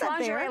 Like, why is that there?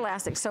 It's lingerie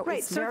elastic, so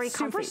it's very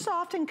comfy. Super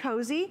soft and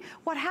cozy.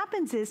 What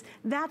happens is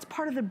that's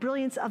part of the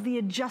brilliance of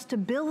the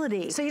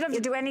adjustability. So you don't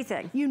have to do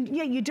anything.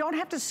 You don't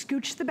have to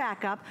scooch the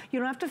back up. You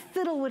don't have to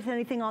fiddle with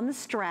anything on the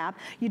strap.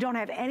 You don't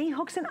have any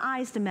hooks and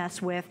eyes to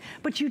mess with,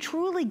 but you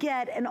truly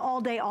get an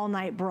all-day,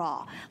 all-night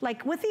bra.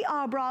 Like with the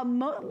all bra,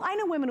 I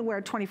know women who wear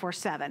it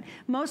 24/7.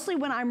 Mostly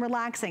when I'm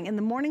relaxing. In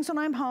the mornings when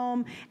I'm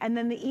home, and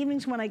then the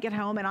evenings when I get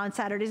home, and on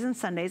Saturdays and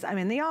Sundays, I'm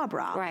in the all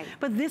bra. Right.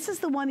 But this is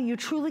the one that you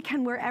truly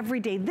can wear every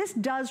day. This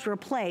does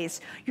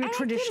replace your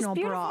traditional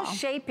bra. Beautiful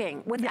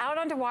shaping, without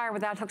underwire,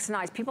 without hooks and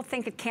eyes. People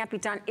think it can't be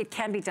done. It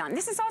can be done.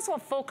 This is also a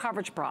full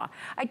coverage bra.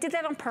 I did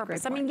that on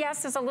purpose. I mean,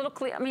 yes, there's a little,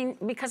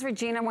 because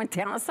Regina went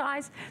down a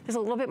size, there's a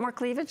little bit more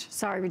cleavage.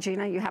 Sorry,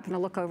 Regina, you happen to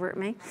look over at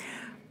me.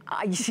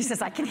 She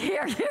says, I can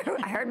hear you.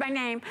 I heard my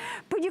name.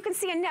 But you can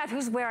see Annette,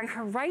 who's wearing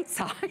her right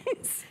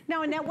size.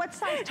 Now, Annette, what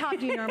size top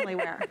do you normally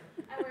wear?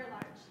 I wear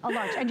large. A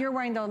large, and you're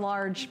wearing the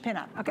large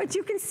pinup. Okay. But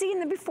you can see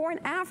in the before and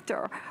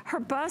after, her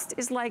bust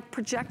is like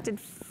projected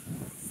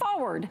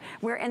forward,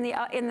 where in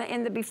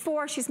the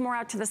before, she's more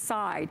out to the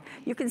side.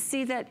 You can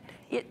see that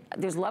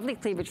there's lovely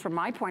cleavage from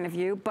my point of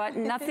view, but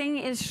nothing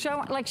is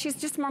showing, like she's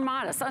just more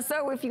modest.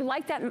 So if you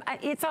like that,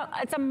 it's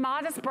a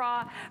modest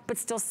bra, but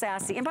still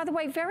sassy. And by the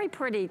way, very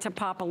pretty to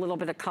pop a little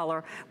bit of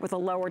color with a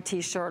lower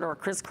t-shirt or a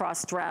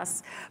crisscross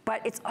dress.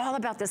 But it's all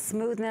about the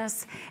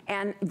smoothness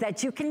and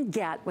that you can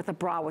get with a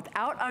bra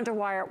without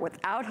underwire,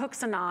 without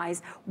hooks and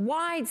eyes,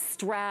 wide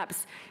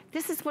straps.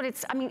 This is what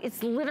it's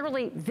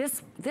literally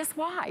this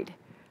wide.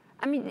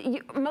 I mean,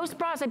 most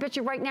bras, I bet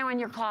you right now in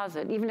your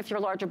closet, even if you're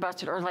larger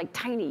busted, are like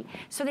tiny.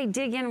 So they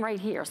dig in right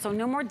here. So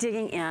no more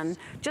digging in.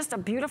 Just a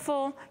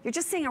beautiful, you're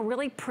just seeing a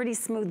really pretty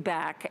smooth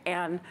back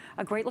and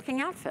a great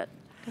looking outfit.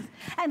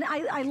 And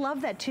I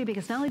love that too,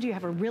 because not only do you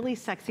have a really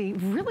sexy,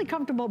 really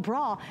comfortable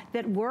bra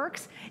that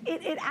works,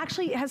 it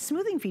actually has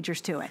smoothing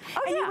features to it.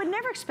 Oh, and you would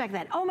never expect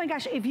that. Oh my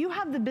gosh, if you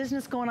have the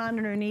business going on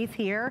underneath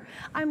here,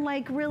 I'm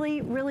like,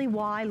 really, really,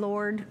 why,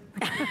 Lord?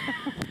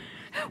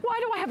 Why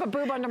do I have a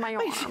boob under my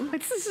arm?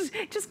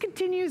 It just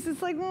continues.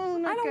 It's like, not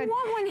good. I don't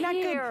want one not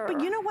here. Good.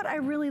 But you know what I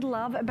really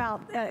love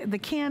about the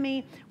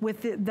cami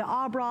with the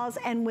all bras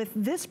and with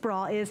this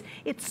bra is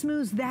it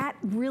smooths that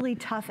really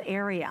tough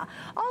area.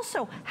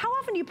 Also, how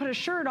often do you put a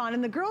shirt on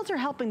and the girls are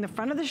helping the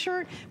front of the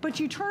shirt, but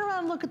you turn around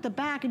and look at the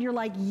back and you're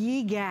like,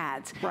 ye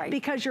gads. Right.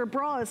 Because your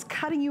bra is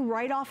cutting you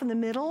right off in the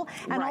middle,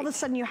 and all of a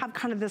sudden you have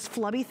kind of this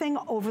flubby thing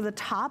over the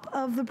top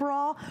of the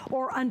bra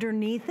or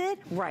underneath it.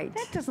 Right.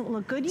 That doesn't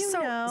look good, you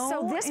know.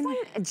 So this one,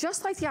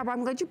 just like the bra,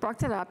 I'm glad you brought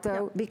that up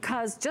though,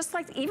 because just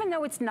like, even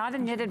though it's not a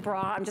knitted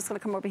bra, I'm just gonna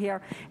come over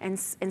here and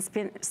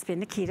spin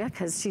Nikita,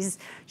 because she's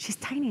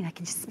tiny and I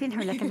can just spin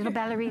her like a little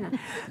ballerina.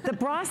 The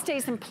bra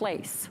stays in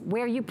place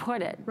where you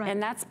put it,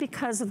 and that's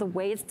because of the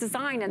way it's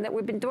designed and that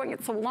we've been doing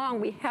it so long,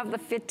 we have the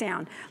fit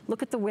down.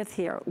 Look at the width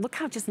here. Look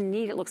how just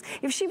neat it looks.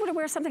 If she were to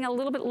wear something a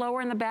little bit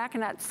lower in the back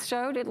and that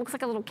showed, it looks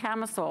like a little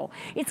camisole.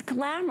 It's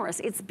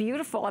glamorous, it's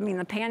beautiful. I mean,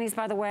 the panties,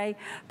 by the way,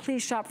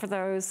 please shop for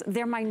those.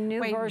 They're my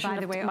new version. By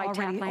the way,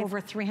 already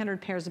over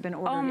 300 pairs have been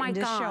ordered in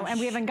this show, and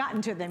we haven't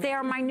gotten to them. They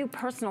are my new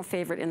personal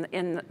favorite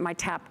in my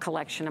tap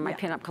collection and my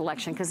pinup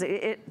collection, because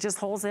it just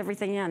holds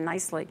everything in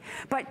nicely.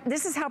 But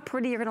this is how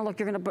pretty you're gonna look.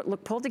 You're gonna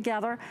look pulled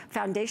together.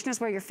 Foundation is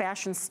where your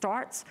fashion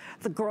starts.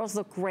 The girls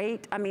look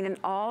great. I mean, in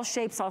all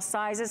shapes, all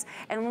sizes.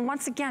 And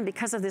once again,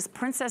 because of this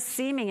princess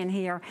seaming in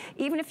here,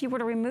 even if you were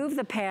to remove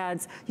the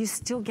pads, you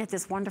still get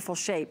this wonderful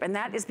shape. And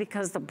that is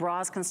because the bra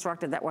is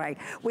constructed that way.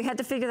 We had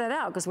to figure that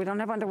out because we don't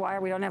have underwire,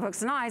 we don't have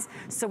hooks and eyes,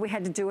 so we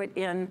had to do it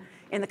in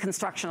the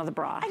construction of the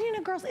bra. And you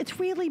know, girls, it's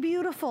really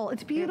beautiful.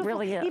 It's beautiful. It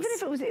really is. Even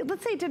if it was,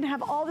 let's say it didn't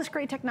have all this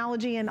great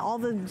technology and all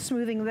the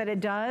smoothing that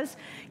it does,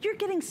 you're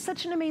getting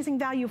such an amazing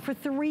value for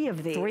 3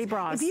 of these. 3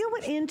 bras. If you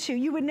went into,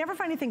 you would never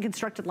find anything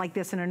constructed like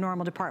this in a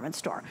normal department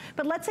store.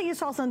 But let's say you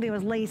saw something that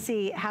was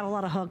lacy, had a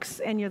lot of hooks,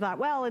 and you thought,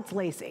 well, it's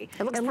lacy.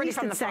 It looks pretty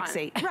from the front.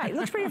 Sexy. Right, it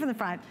looks pretty from the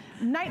front.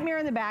 Nightmare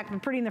in the back,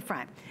 but pretty in the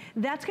front.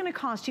 That's gonna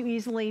cost you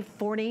easily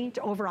 $40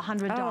 to over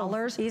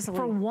 $100 easily.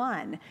 for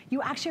one.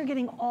 You actually are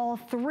getting all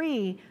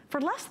 3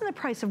 for less than the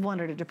price of one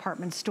at a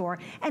department store,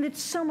 and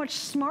it's so much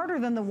smarter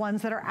than the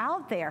ones that are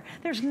out there.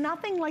 There's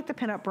nothing like the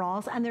pinup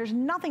bras, and there's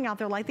nothing out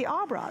there like the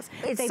all bras.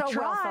 It's so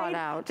well thought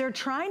out. They're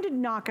trying to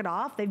knock it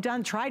off. They've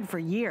tried for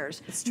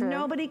years. It's true.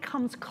 Nobody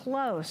comes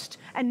close,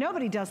 and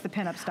nobody does the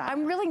pinup style.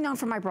 I'm really known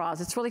for my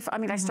bras. It's really fun. I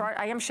mean,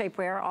 I am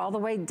shapewear all the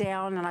way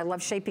down, and I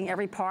love shaping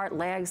every part,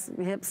 legs,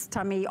 hips,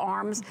 tummy,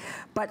 arms.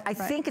 But I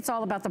think it's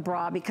all about the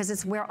bra, because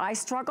it's where I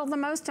struggle the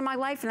most in my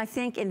life, and I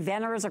think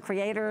inventors or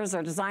creators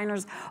or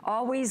designers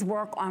always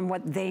work on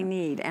what they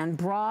need, and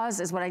bras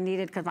is what I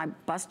needed because my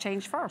bust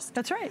changed first.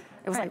 That's right.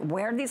 It was like,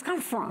 where did these come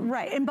from?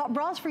 Right, and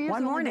bras for years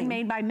have only been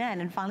made by men,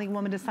 and finally a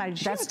woman decided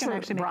she was going to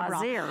actually make a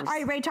bra. Brasiers. Are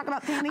you ready to talk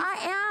about panties?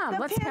 I am.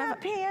 The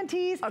pinup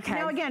panties. Okay.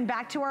 Now again,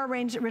 back to our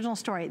original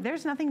story.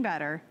 There's nothing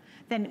better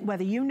than,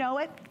 whether you know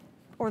it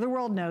or the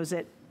world knows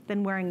it,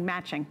 than wearing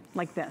matching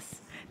like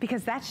this,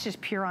 because that's just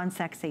pure on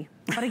sexy.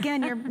 But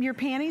again, your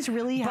panties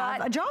really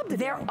have a job to do.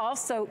 They're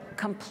also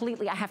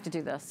completely, I have to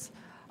do this.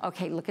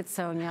 Okay, look at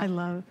Sonia. I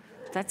love.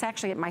 That's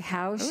actually at my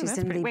house. Ooh, She's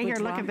in the wait here,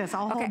 boudoir. look at this.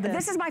 I'll hold this.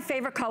 This is my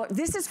favorite color.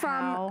 This is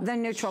from the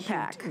neutral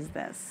pack. How cute is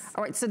this?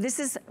 All right, so this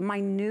is my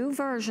new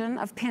version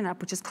of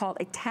pinup, which is called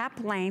a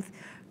tap length,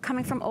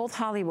 coming from Old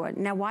Hollywood.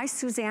 Now, why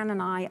Suzanne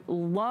and I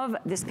love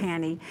this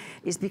panty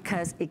is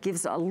because it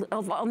gives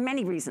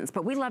many reasons,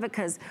 but we love it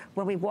because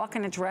when we walk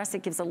in a dress,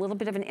 it gives a little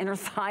bit of an inner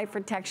thigh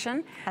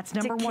protection. That's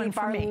number one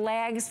for me. To keep our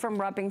legs from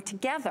rubbing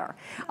together.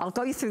 I'll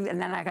go you through,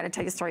 and then I got to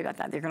tell you a story about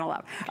that you're going to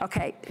love.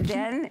 Okay,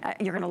 then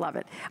you're going to love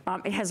it.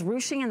 It has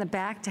ruching in the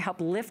back to help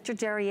lift your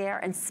derriere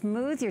and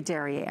smooth your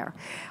derriere.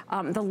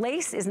 The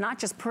lace is not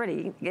just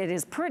pretty, it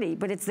is pretty,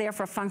 but it's there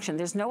for function.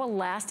 There's no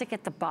elastic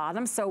at the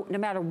bottom, so no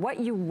matter what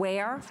you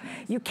wear,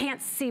 you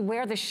can't see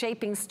where the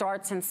shaping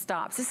starts and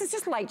stops. This is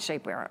just light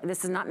shapewear.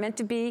 This is not meant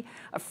to be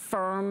a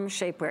firm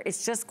shapewear.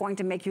 It's just going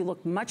to make you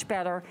look much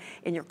better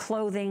in your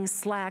clothing,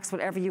 slacks,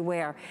 whatever you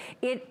wear.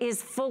 It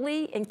is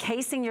fully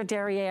encasing your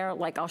derriere,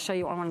 like I'll show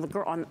you on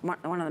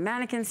one of the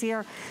mannequins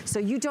here, so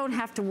you don't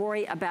have to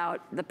worry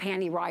about the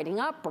panty riding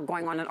up or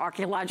going on an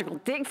archaeological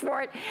dig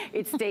for it.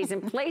 It stays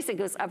in place. It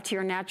goes up to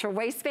your natural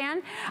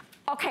waistband.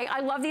 Okay, I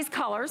love these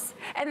colors,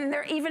 and then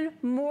there's even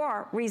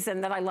more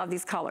reason that I love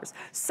these colors.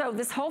 So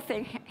this whole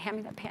thing, hand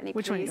me that panty,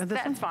 Which please. one? This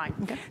That's one? fine.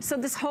 Okay. So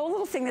this whole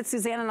little thing that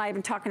Suzanne and I have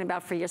been talking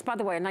about for years, by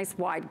the way, a nice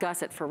wide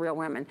gusset for real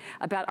women,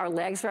 about our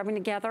legs rubbing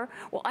together.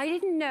 Well, I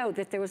didn't know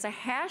that there was a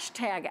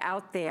hashtag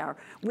out there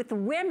with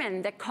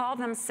women that call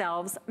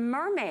themselves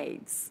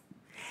mermaids.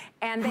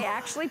 And they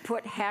actually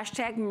put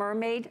hashtag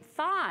mermaid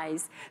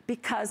thighs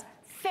because,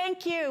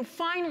 thank you,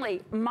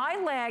 finally, my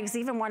legs,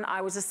 even when I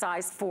was a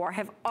size 4,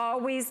 have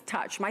always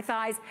touched. My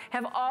thighs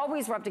have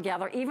always rubbed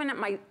together, even at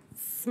my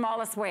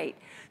smallest weight.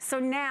 So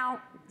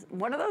now,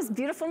 one of those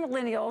beautiful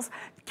millennials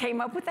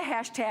came up with the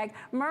hashtag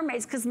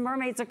mermaids, because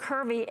mermaids are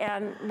curvy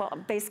and, well,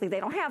 basically they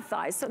don't have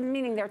thighs, so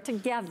meaning they're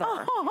together.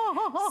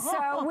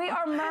 So we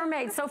are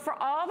mermaids. So for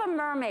all the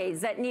mermaids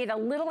that need a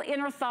little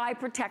inner thigh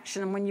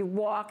protection when you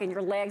walk and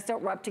your legs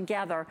don't rub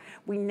together,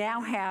 we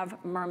now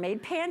have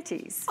mermaid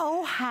panties.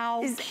 Oh,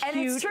 how cute and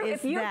it's true. is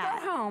If you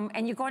that? go home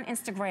and you go on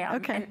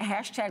Instagram and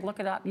hashtag look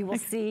it up, you will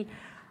see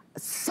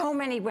so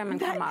many women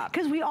come up.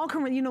 Because we all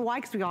can, you know why?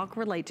 Because we all can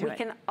relate to it. We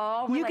can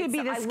all relate. You could be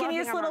So the I love being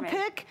skinniest a little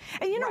mermaid. pic.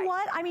 And you know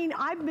what? I mean,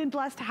 I've been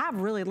blessed to have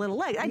really little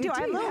legs. I do.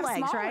 I have You little have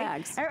legs, small right?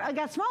 legs. I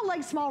got small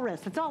legs, small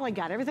wrists. That's all I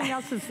got. Everything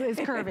else is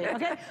curvy,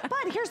 okay?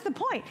 But here's the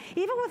point.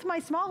 Even with my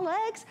small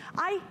legs,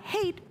 I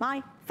hate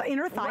my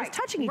inner thighs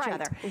touching each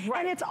other.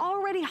 And it's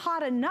already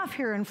hot enough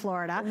here in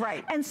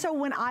Florida. And so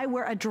when I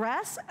wear a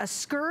dress, a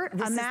skirt,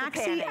 a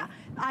maxi,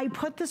 I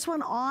put this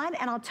one on,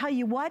 and I'll tell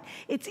you what,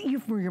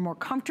 you're more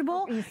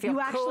comfortable. You feel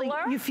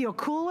cooler. You feel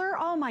cooler.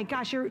 Oh my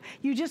gosh,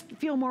 you just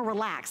feel more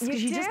relaxed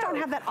because you just don't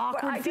have that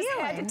awkward feeling.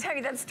 I just had to tell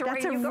you that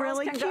story. That's a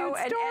really cute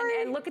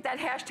story. And look at that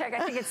hashtag.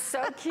 I think it's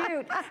so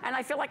cute. And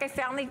I feel like I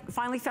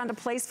finally found a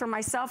place for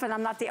myself, and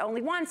I'm not the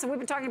only one. So we've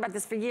been talking about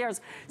this for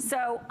years.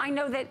 So I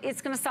know that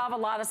it's going to solve a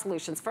lot of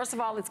solutions. First of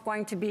all, it's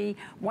going to be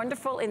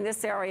wonderful in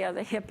this area,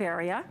 the hip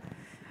area.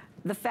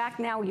 The fact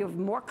now you have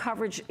more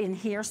coverage in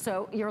here,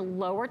 so your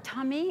lower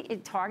tummy,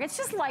 it targets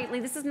just lightly.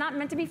 This is not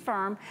meant to be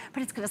firm,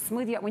 but it's gonna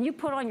smooth you out. When you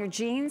put on your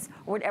jeans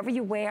or whatever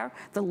you wear,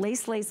 the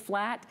lace lays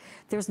flat.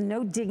 There's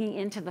no digging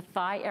into the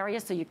thigh area,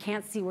 so you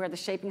can't see where the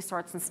shaping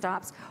starts and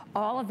stops.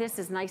 All of this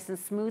is nice and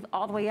smooth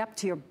all the way up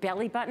to your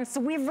belly button. So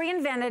we've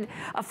reinvented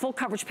a full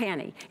coverage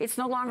panty. It's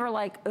no longer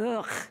like,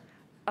 ugh,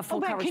 a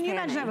full coverage panty. Can you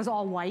imagine that was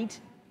all white?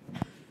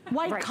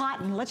 White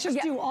cotton. Let's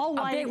just do all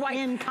white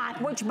in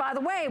cotton. Which, by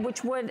the way,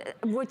 which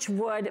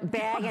would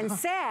bag and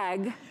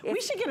sag. We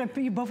should get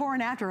a before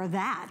and after of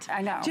that.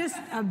 I know. Just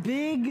a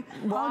big,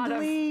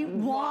 ugly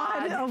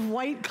wad of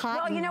white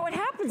cotton. Well, you know what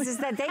happens is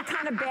that they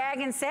kind of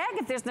bag and sag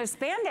if there's no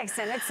spandex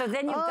in it. So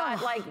then you've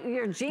got like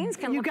your jeans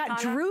can look got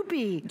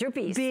droopy,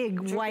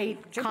 big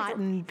white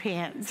cotton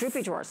pants.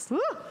 Droopy drawers. Ooh,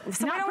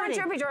 so we don't want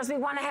droopy drawers. We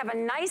want to have a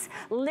nice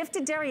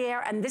lifted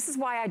derriere, and this is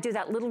why I do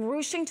that little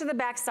ruching to the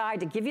backside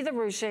to give you the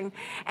ruching.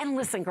 And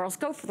listen, girls,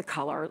 go for the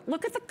color.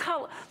 Look at the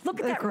color.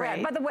 Look at that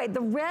red. By the way,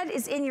 the red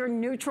is in your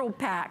neutral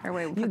pack.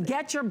 You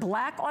get your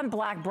black on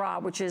black bra,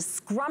 which is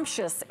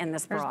scrumptious in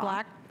this bra. There's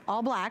black.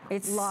 All black.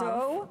 It's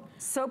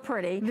so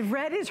pretty. The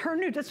red is her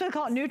neutral. That's what they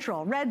call it,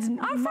 neutral. Red's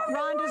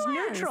Rhonda's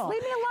neutral.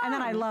 Leave me alone. And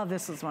then I love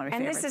this is one of my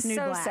favorites. And this is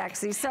so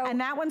sexy. So,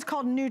 and that one's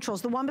called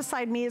neutrals. The one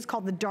beside me is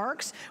called the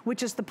darks,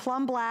 which is the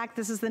plum black.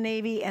 This is the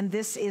navy, and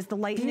this is the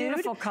light nude.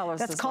 Beautiful colors.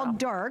 That's called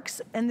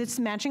darks, and it's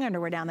matching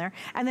underwear down there.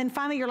 And then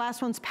finally, your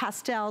last one's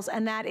pastels,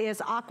 and that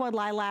is aqua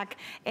lilac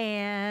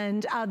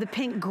and the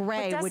pink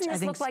gray, which I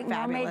think is like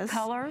fabulous. Mermaid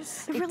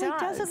colors? It really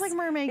does look like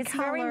mermaid colors. It's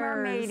very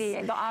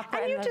mermaidy. The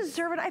aqua and you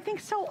deserve it. I think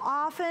so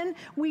often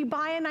we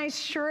buy a nice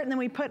shirt and then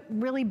we put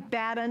really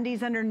bad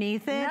undies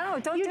underneath it. No,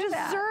 don't do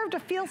that. You deserve to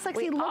feel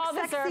sexy, look sexy.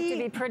 We all deserve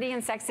to be pretty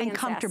and sexy and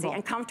comfortable. Sassy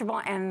and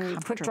comfortable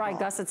and quick dry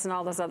gussets and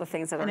all those other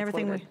things that are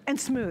included. And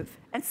smooth.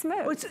 And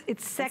smooth. Oh,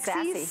 it's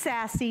sexy,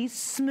 sassy,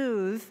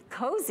 smooth.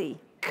 Cozy.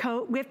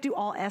 We have to do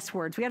all S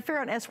words. We got to figure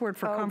out an S word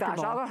for comfortable. Oh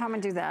gosh, I'll go home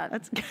and do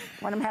that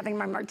when I'm having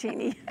my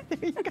martini.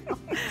 There you go. All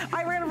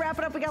right, we're going to wrap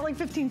it up. We got like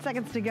 15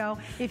 seconds to go.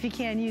 If you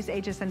can, use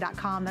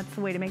hsn.com. That's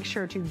the way to make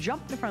sure to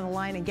jump to the front of the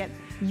line and get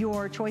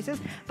your choices.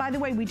 By the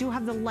way, we do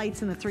have the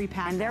lights in the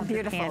 3-pack. And they're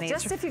beautiful.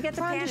 Just if you get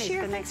the Rhonda panties.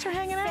 Shear, thanks for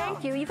hanging out.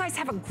 Thank you. You guys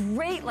have a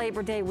great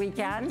Labor Day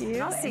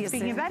weekend. I'll see you soon.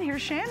 Speaking of that,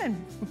 here's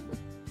Shannon.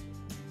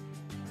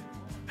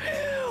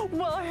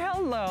 Well,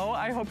 hello.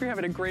 I hope you're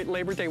having a great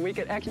Labor Day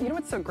weekend. Actually, you know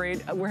what's so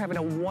great? We're having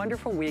a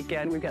wonderful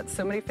weekend. We've got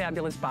so many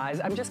fabulous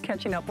buys. I'm just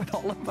catching up with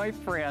all of my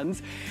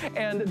friends,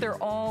 and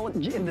they're all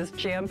in this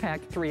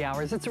jam-packed 3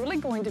 hours. It's really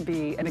going to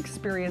be an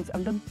experience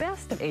of the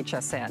best of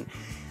HSN.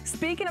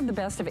 Speaking of the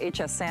best of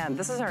HSN,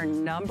 this is our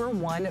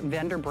 #1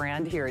 vendor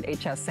brand here at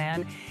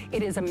HSN.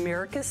 It is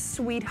America's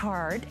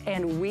Sweetheart,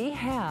 and we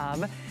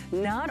have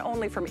not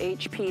only from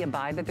HP a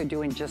buy that they're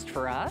doing just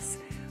for us.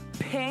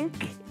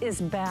 Pink is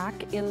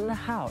back in the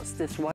house. This was